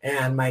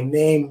and my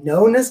name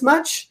known as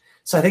much.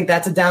 So I think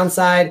that's a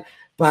downside,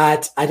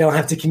 but I don't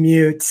have to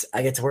commute.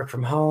 I get to work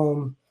from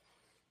home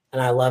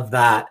and I love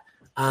that.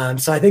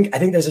 So I think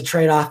there's a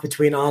trade-off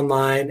between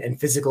online and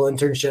physical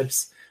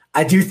internships.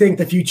 I do think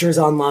the future is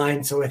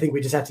online. So I think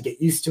we just have to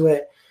get used to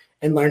it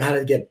and learn how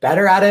to get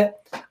better at it.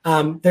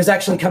 There's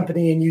actually a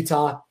company in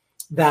Utah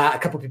that a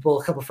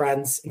couple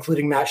friends,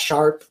 including Matt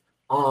Sharp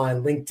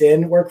on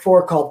LinkedIn, work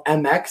for called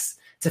MX.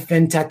 It's a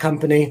fintech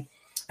company.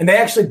 And they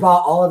actually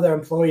bought all of their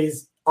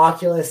employees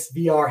Oculus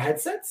VR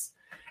headsets.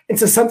 And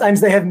so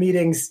sometimes they have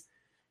meetings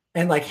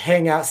and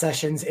hangout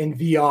sessions in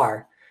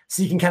VR.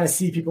 So you can kind of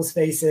see people's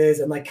faces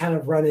and kind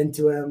of run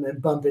into them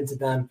and bump into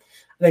them.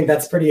 I think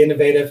that's pretty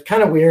innovative,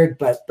 kind of weird,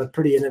 but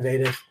pretty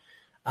innovative.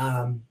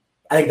 I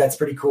think that's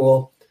pretty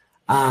cool.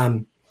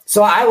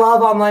 So I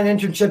love online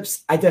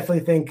internships. I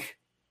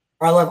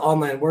love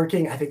online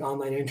working. I think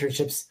online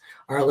internships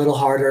are a little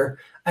harder.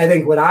 I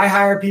think when I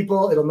hire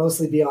people, it'll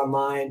mostly be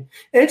online.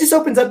 And it just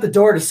opens up the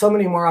door to so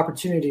many more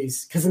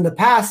opportunities. Because in the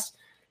past,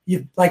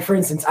 for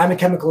instance, I'm a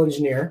chemical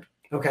engineer.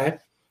 Okay.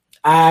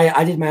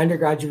 I did my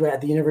undergraduate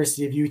at the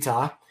University of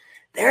Utah.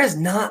 There's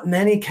not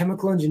many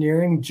chemical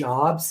engineering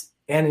jobs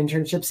and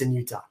internships in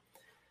Utah.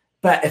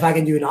 But if I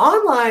can do an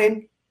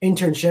online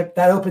internship,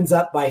 that opens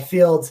up my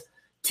field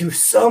to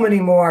so many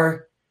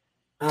more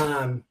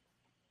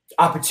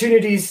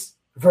opportunities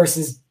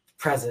versus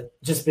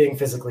just being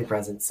physically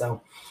present.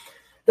 So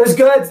there's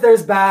goods,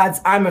 there's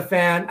bads. I'm a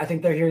fan. I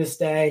think they're here to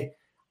stay.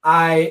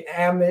 I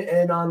am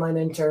an online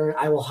intern.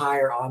 I will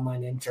hire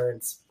online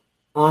interns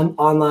on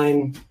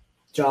online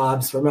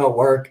jobs, remote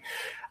work.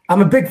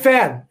 I'm a big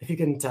fan, if you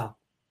couldn't tell.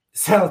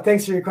 So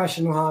thanks for your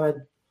question,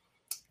 Muhammad.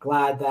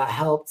 Glad that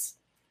helped.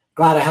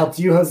 Glad I helped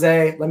you,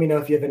 Jose. Let me know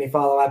if you have any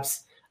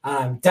follow-ups.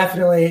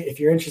 Definitely, if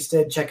you're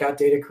interested, check out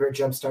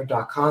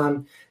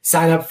datacareerjumpstart.com.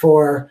 Sign up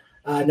for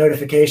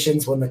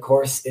notifications when the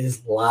course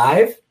is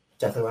live.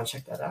 Definitely want to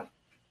check that out.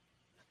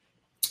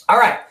 All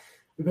right.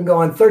 We've been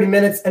going 30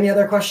 minutes. Any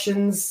other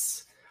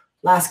questions?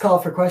 Last call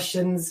for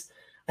questions.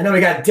 I know we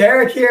got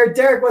Derek here.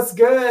 Derek, what's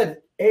good?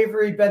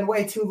 Avery, been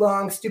way too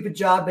long. Stupid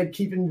job, been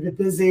keeping me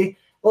busy.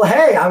 Well,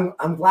 hey,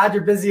 I'm glad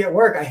you're busy at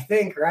work, I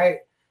think, right?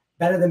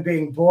 Better than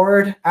being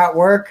bored at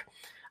work.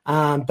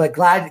 But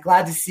glad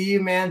to see you,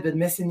 man. Been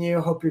missing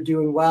you. Hope you're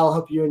doing well.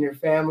 Hope you and your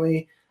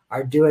family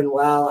are doing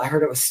well. I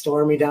heard it was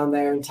stormy down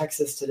there in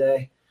Texas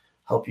today.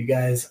 Hope you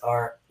guys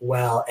are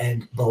well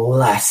and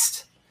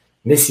blessed.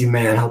 Miss you,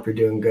 man. Hope you're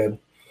doing good.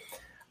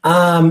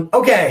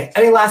 Okay.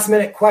 Any last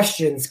minute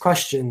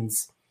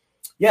questions?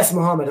 Yes,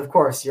 Muhammad, of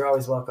course. You're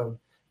always welcome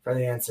for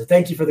the answer.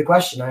 Thank you for the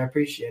question. I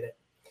appreciate it.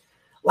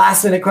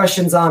 Last minute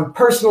questions on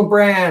personal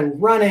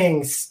brand,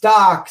 running,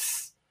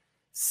 stocks,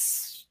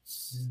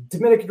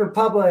 Dominican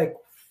Republic,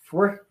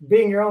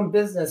 being your own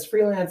business,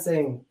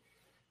 freelancing,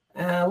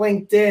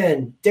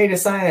 LinkedIn, data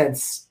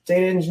science,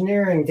 data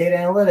engineering, data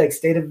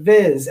analytics, data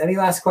viz. Any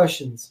last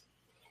questions?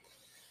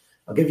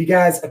 I'll give you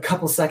guys a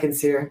couple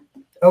seconds here.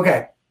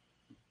 Okay.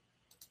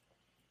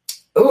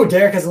 Oh,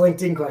 Derek has a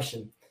LinkedIn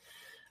question.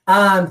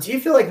 Do you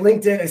feel like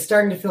LinkedIn is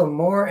starting to feel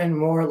more and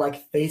more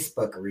like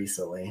Facebook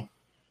recently?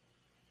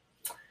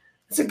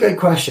 That's a good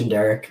question,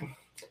 Derek.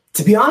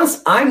 To be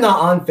honest, I'm not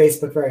on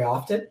Facebook very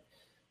often.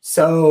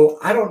 So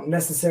I don't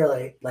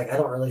necessarily, I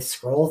don't really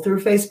scroll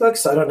through Facebook.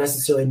 So I don't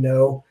necessarily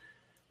know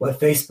what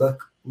Facebook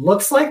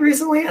looks like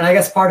recently. And I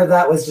guess part of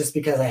that was just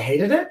because I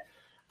hated it.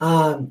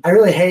 I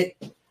really hate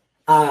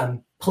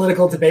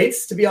political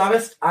debates, to be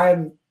honest.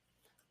 I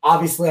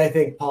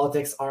think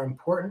politics are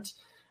important,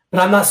 but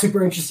I'm not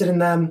super interested in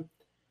them.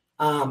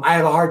 I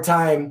have a hard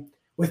time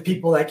with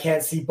people that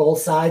can't see both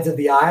sides of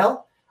the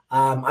aisle.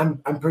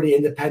 I'm pretty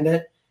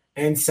independent.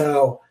 And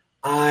so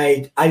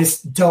I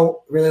just don't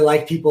really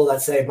like people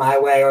that say my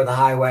way or the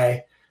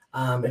highway.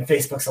 And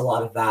Facebook's a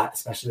lot of that,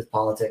 especially with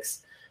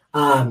politics.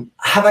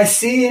 Have I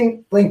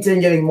seen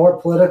LinkedIn getting more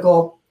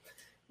political?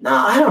 No,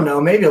 I don't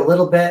know. Maybe a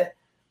little bit.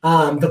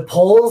 The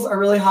polls are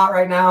really hot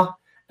right now.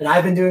 And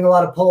I've been doing a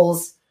lot of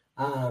polls.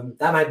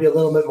 That might be a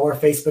little bit more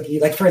Facebook-y.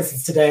 Like, for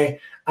instance, today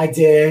I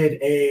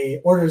did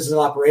a orders of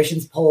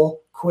operations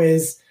poll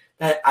quiz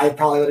that I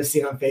probably would have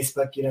seen on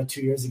Facebook,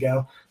 2 years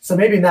ago. So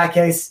maybe in that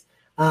case,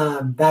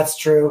 that's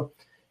true.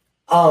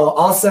 Oh,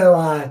 also,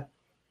 I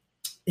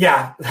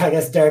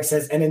guess Derek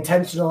says an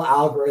intentional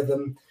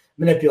algorithm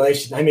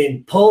manipulation. I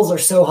mean, polls are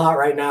so hot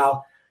right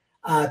now.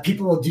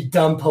 People will do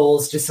dumb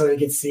polls just so it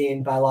gets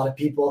seen by a lot of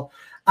people.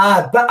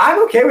 But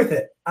I'm okay with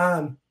it.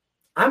 I'm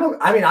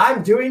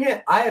doing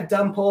it. I have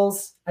done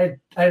polls. I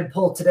did a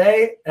poll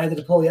today and I did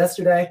a poll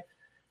yesterday.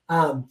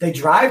 They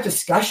drive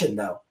discussion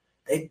though.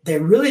 They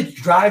really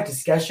drive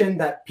discussion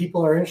that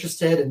people are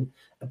interested in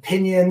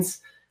opinions.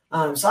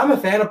 So I'm a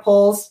fan of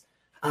polls.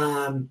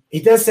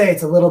 He does say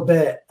it's a little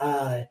bit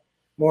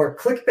more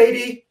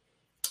clickbaity.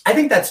 I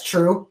think that's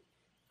true.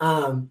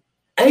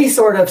 Any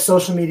sort of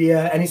social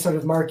media, any sort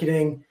of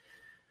marketing,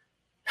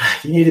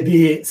 you need to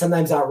be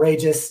sometimes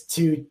outrageous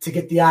to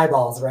get the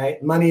eyeballs,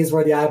 right? Money is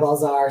where the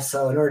eyeballs are.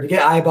 So in order to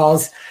get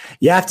eyeballs,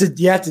 you have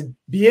to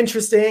be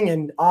interesting,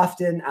 and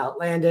often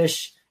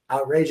outlandish,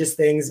 outrageous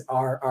things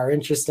are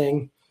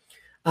interesting.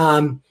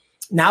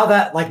 Now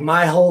that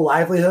my whole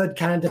livelihood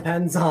kind of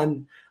depends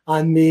on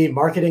me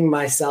marketing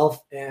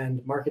myself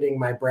and marketing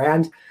my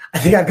brand, I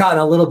think I've gotten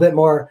a little bit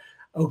more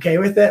okay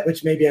with it,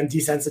 which maybe I'm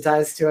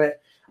desensitized to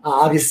it.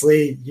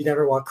 Obviously, you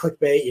never want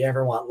clickbait. You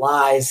never want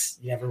lies.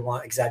 You never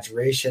want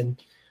exaggeration.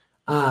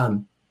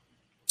 But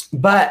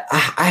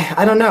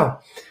I don't know.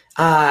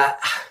 I'm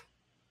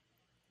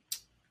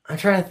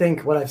trying to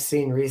think what I've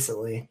seen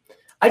recently.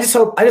 I just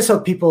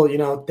hope people,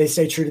 they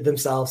stay true to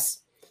themselves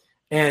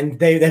and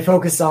they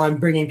focus on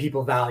bringing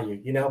people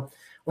value.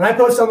 When I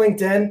post on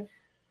LinkedIn,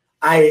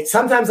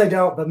 sometimes I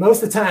don't, but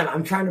most of the time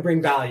I'm trying to bring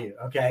value.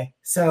 Okay.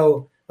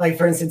 So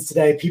for instance,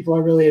 today, people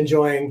are really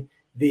enjoying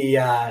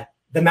the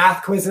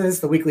math quizzes,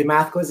 the weekly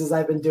math quizzes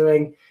I've been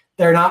doing.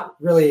 They're not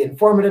really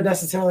informative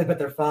necessarily, but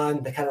they're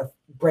fun. They're kind of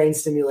brain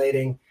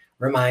stimulating,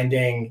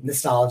 reminding,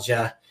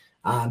 nostalgia.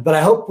 But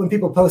I hope when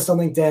people post on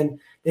LinkedIn,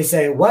 they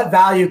say, what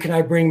value can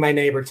I bring my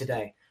neighbor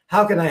today?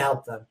 How can I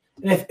help them?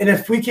 And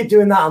if we keep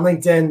doing that on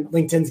LinkedIn,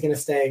 LinkedIn's going to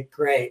stay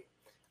great,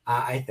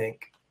 I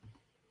think.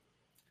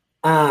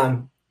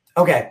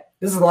 Okay,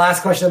 this is the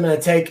last question I'm going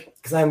to take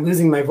because I'm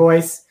losing my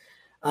voice.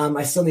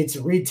 I still need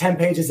to read 10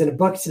 pages in a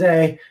book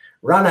today,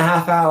 run a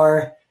half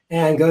hour,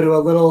 and go to a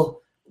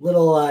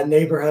little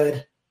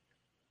neighborhood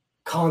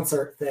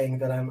concert thing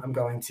that I'm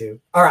going to.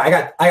 All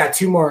right, I got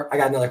two more. I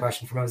got another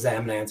question from Jose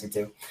I'm going to answer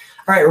too.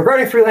 All right,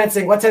 regarding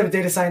freelancing, what type of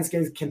data science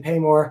gigs can pay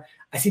more?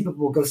 I see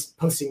people go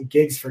posting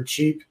gigs for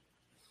cheap.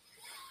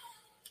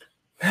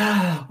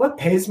 What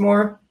pays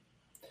more?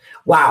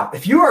 Wow,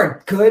 if you are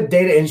a good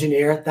data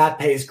engineer, that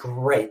pays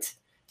great.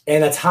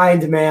 And that's high in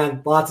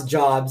demand, lots of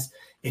jobs.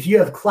 If you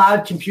have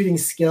cloud computing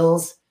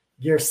skills,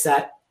 you're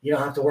set. You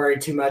don't have to worry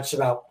too much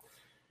about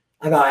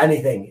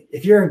anything.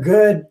 If you're a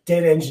good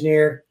data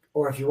engineer,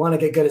 or if you want to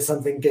get good at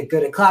something, get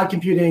good at cloud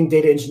computing,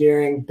 data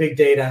engineering, big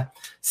data,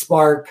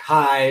 Spark,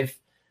 Hive,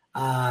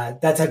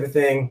 that type of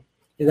thing.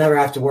 You never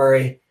have to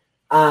worry.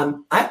 I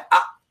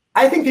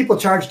think people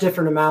charge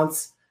different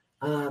amounts,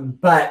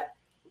 but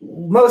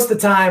most of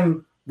the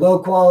time, low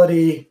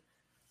quality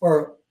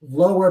or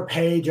lower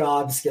pay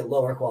jobs get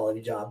lower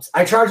quality jobs.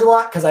 I charge a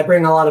lot because I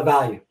bring a lot of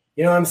value.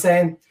 You know what I'm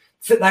saying?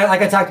 So,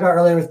 like I talked about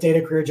earlier with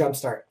Data Career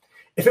Jumpstart.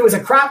 If it was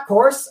a crap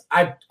course,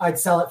 I'd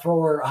sell it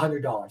for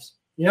 $100.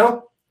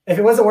 If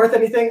it wasn't worth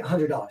anything,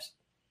 $100,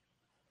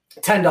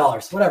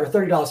 $10, whatever,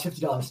 $30,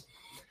 $50.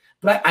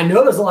 But I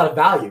know there's a lot of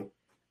value,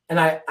 and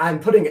I'm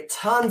putting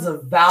tons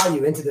of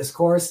value into this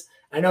course.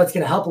 I know it's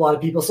going to help a lot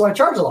of people, so I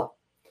charge a lot.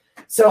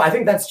 So I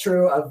think that's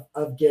true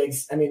of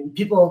gigs. I mean,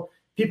 people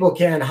people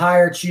can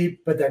hire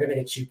cheap, but they're going to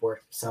get cheap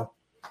work. So,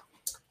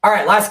 all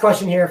right, last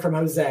question here from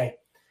Jose.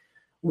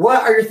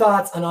 What are your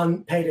thoughts on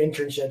unpaid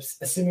internships,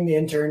 assuming the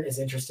intern is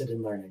interested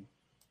in learning?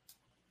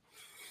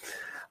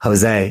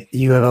 Jose,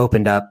 you have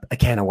opened up a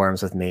can of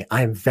worms with me.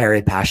 I am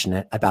very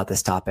passionate about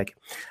this topic.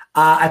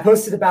 I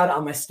posted about it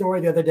on my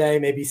story the other day.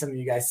 Maybe some of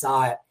you guys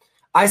saw it.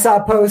 I saw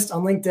a post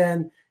on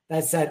LinkedIn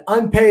that said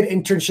unpaid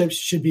internships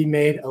should be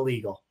made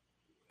illegal.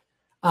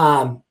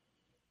 And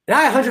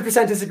I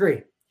 100%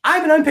 disagree.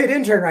 I'm an unpaid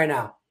intern right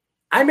now.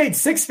 I made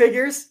 6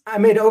 figures. I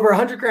made over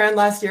 $100,000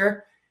 last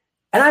year.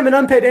 And I'm an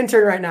unpaid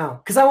intern right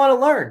now because I want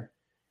to learn.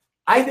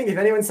 I think if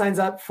anyone signs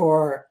up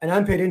for an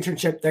unpaid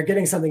internship, they're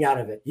getting something out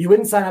of it. You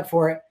wouldn't sign up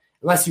for it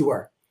unless you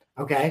were.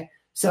 Okay.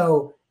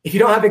 So if you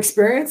don't have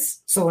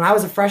experience, so when I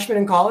was a freshman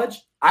in college,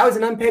 I was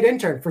an unpaid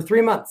intern for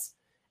 3 months.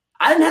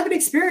 I didn't have any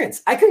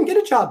experience. I couldn't get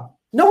a job.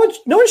 No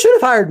one should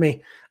have hired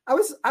me. I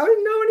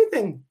didn't know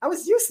anything. I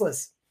was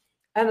useless.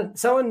 And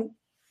someone,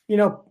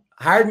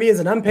 hired me as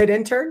an unpaid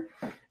intern,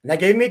 and that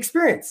gave me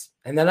experience.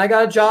 And then I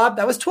got a job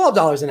that was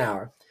 $12 an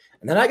hour.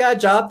 And then I got a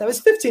job that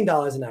was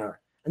 $15 an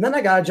hour. And then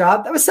I got a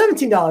job that was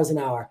 $17 an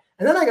hour.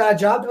 And then I got a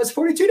job that was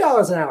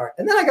 $42 an hour.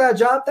 And then I got a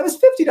job that was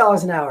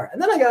 $50 an hour.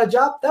 And then I got a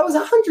job that was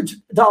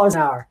 $100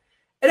 an hour.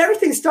 And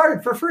everything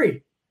started for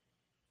free.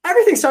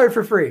 Everything started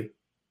for free.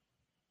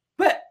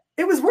 But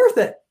it was worth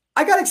it.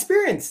 I got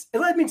experience. It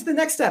led me to the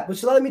next step,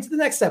 which led me to the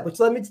next step, which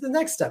led me to the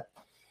next step.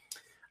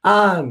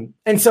 And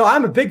so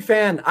I'm a big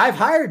fan. I've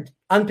hired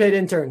unpaid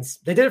interns.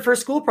 They did it for a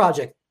school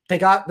project. They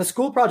got the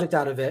school project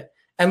out of it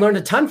and learned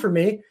a ton from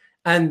me.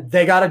 And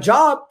they got a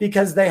job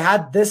because they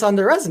had this on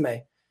their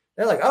resume.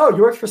 They're like, oh,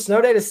 you worked for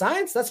Snow Data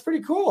Science? That's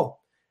pretty cool.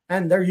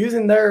 And they're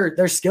using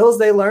their skills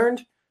they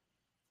learned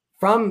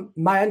from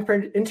my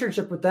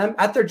internship with them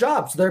at their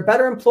job. So they're a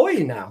better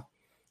employee now,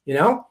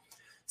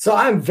 So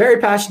I'm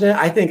very passionate.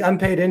 I think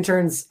unpaid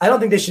interns, I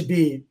don't think they should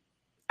be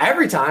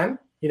every time,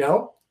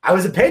 I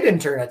was a paid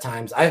intern at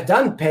times. I've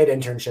done paid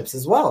internships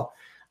as well.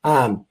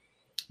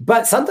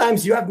 But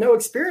sometimes you have no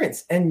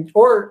experience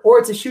or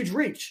it's a huge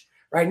reach.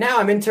 Right now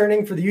I'm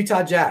interning for the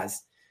Utah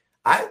Jazz.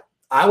 I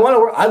want to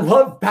work. I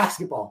love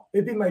basketball.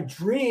 It'd be my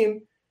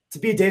dream to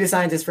be a data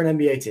scientist for an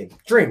NBA team.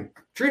 Dream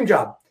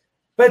job.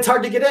 But it's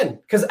hard to get in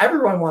because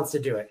everyone wants to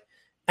do it.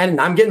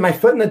 And I'm getting my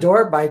foot in the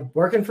door by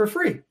working for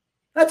free.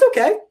 That's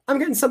okay. I'm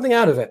getting something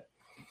out of it.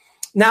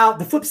 Now,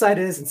 the flip side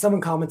is, and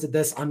someone commented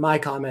this on my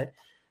comment,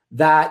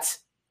 that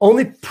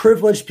only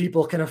privileged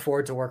people can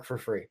afford to work for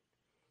free.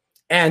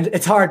 And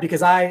it's hard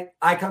because I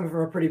come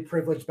from a pretty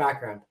privileged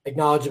background.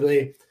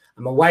 Acknowledgeably,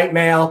 I'm a white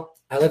male.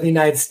 I live in the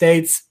United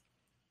States.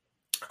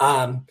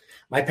 My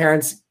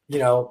parents,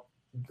 I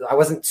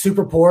wasn't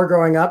super poor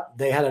growing up.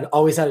 They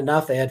always had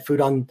enough. They had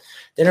food on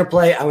dinner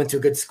plate. I went to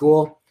a good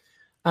school.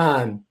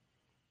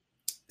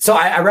 So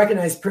I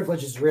recognize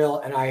privilege is real.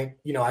 And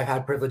I've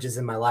had privileges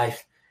in my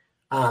life.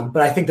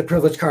 But I think the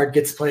privilege card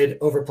gets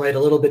overplayed a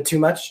little bit too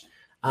much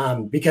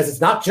because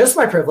it's not just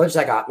my privilege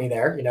that got me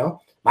there.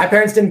 My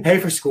parents didn't pay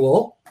for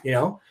school.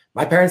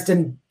 My parents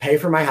didn't pay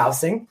for my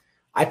housing.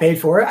 I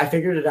paid for it. I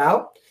figured it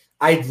out.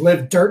 I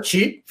lived dirt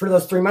cheap for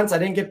those 3 months. I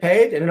didn't get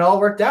paid and it all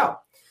worked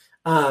out.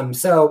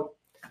 So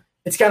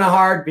it's kind of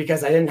hard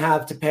because I didn't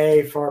have to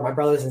pay for my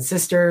brothers and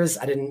sisters.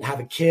 I didn't have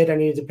a kid I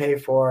needed to pay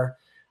for.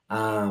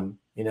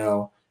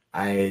 Overall,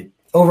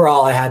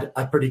 I had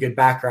a pretty good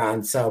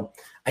background. So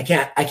I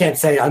can't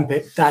say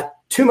that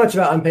too much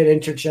about unpaid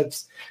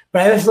internships,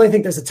 but I definitely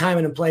think there's a time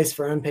and a place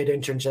for unpaid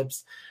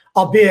internships,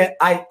 albeit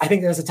I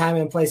think there's a time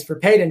and a place for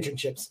paid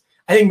internships.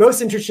 I think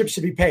most internships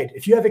should be paid.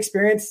 If you have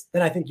experience,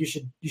 then I think you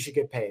should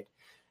get paid.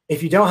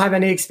 If you don't have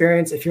any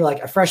experience, if you're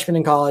like a freshman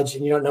in college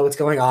and you don't know what's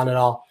going on at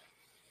all,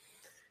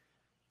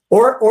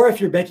 or if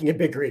you're making a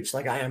big reach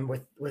like I am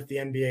with the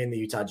NBA and the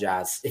Utah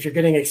Jazz, if you're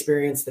getting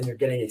experience, then you're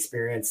getting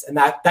experience, and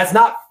that's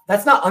not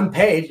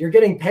unpaid. You're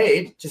getting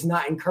paid, just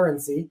not in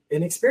currency,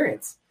 in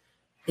experience,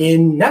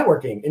 in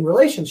networking, in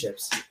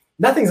relationships.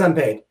 Nothing's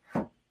unpaid,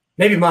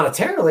 maybe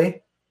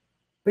monetarily.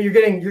 But you're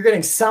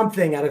getting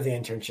something out of the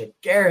internship,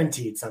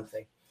 guaranteed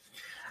something.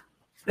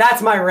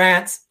 That's my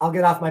rant. I'll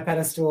get off my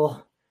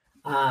pedestal.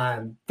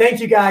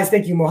 Thank you guys.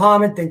 Thank you,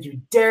 Mohammed. Thank you,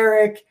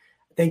 Derek.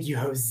 Thank you,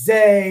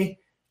 Jose.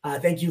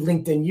 Thank you,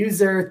 LinkedIn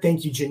user.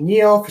 Thank you,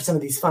 Janelle, for some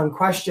of these fun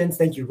questions.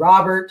 Thank you,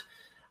 Robert.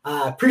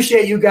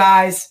 Appreciate you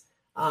guys.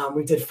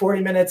 We did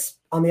 40 minutes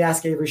on the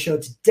Ask Avery show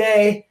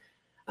today.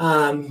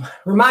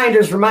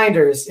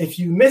 Reminders. If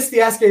you missed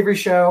the Ask Avery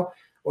show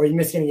or you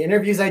missed any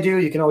interviews I do,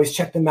 you can always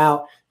check them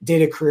out.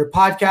 Data Career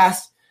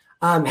Podcast.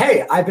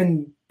 Hey, I've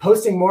been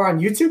posting more on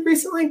YouTube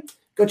recently.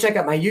 Go check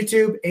out my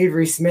YouTube,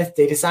 Avery Smith,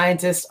 Data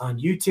Scientist on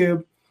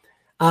YouTube.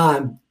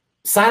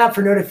 Sign up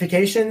for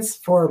notifications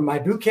for my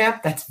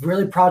bootcamp. That's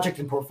really project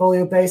and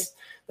portfolio based.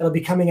 That'll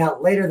be coming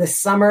out later this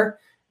summer.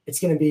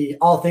 It's going to be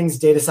all things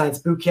data science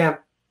bootcamp.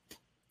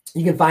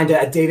 You can find it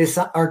at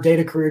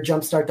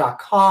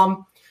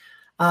datacareerjumpstart.com.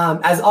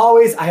 As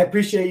always, I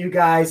appreciate you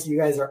guys. You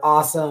guys are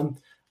awesome.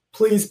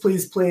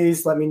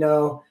 Please let me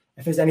know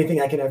if there's anything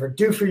I can ever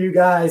do for you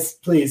guys.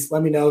 Please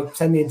let me know.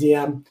 Send me a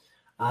DM.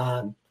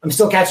 I'm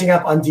still catching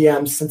up on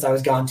DMs since I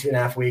was gone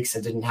 2.5 weeks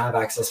and didn't have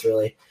access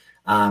really.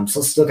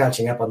 So still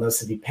catching up on those,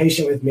 so be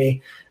patient with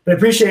me. But I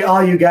appreciate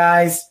all you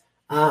guys.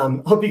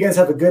 Hope you guys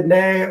have a good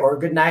day or a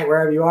good night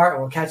wherever you are,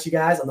 and we'll catch you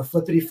guys on the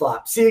flippity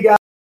flop. See you guys.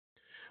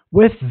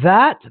 With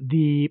that,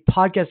 the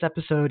podcast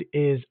episode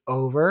is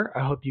over.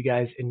 I hope you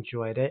guys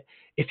enjoyed it.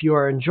 If you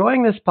are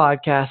enjoying this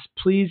podcast,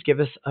 please give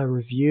us a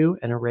review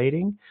and a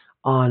rating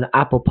on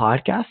Apple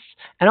Podcasts,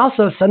 and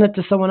also send it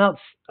to someone else,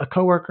 a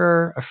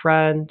coworker, a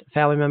friend, a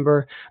family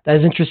member that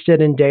is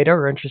interested in data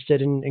or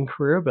interested in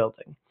career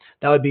building.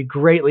 That would be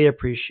greatly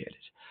appreciated.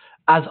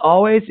 As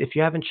always, if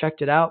you haven't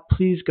checked it out,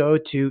 please go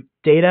to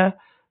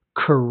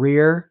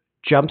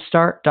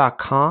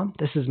datacareerjumpstart.com.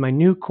 This is my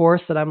new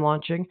course that I'm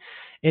launching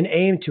in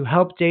aim to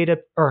help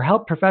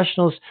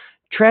professionals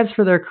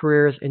transfer their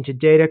careers into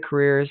data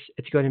careers.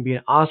 It's going to be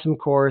an awesome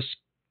course,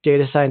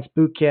 data science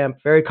bootcamp,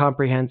 very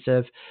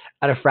comprehensive,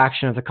 at a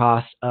fraction of the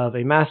cost of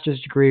a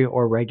master's degree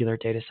or regular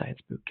data science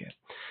bootcamp.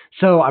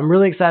 So I'm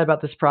really excited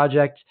about this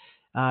project.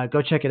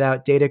 Go check it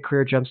out,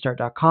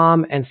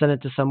 datacareerjumpstart.com, and send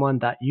it to someone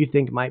that you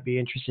think might be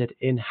interested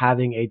in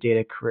having a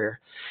data career.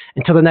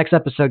 Until the next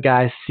episode,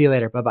 guys, see you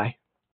later. Bye-bye.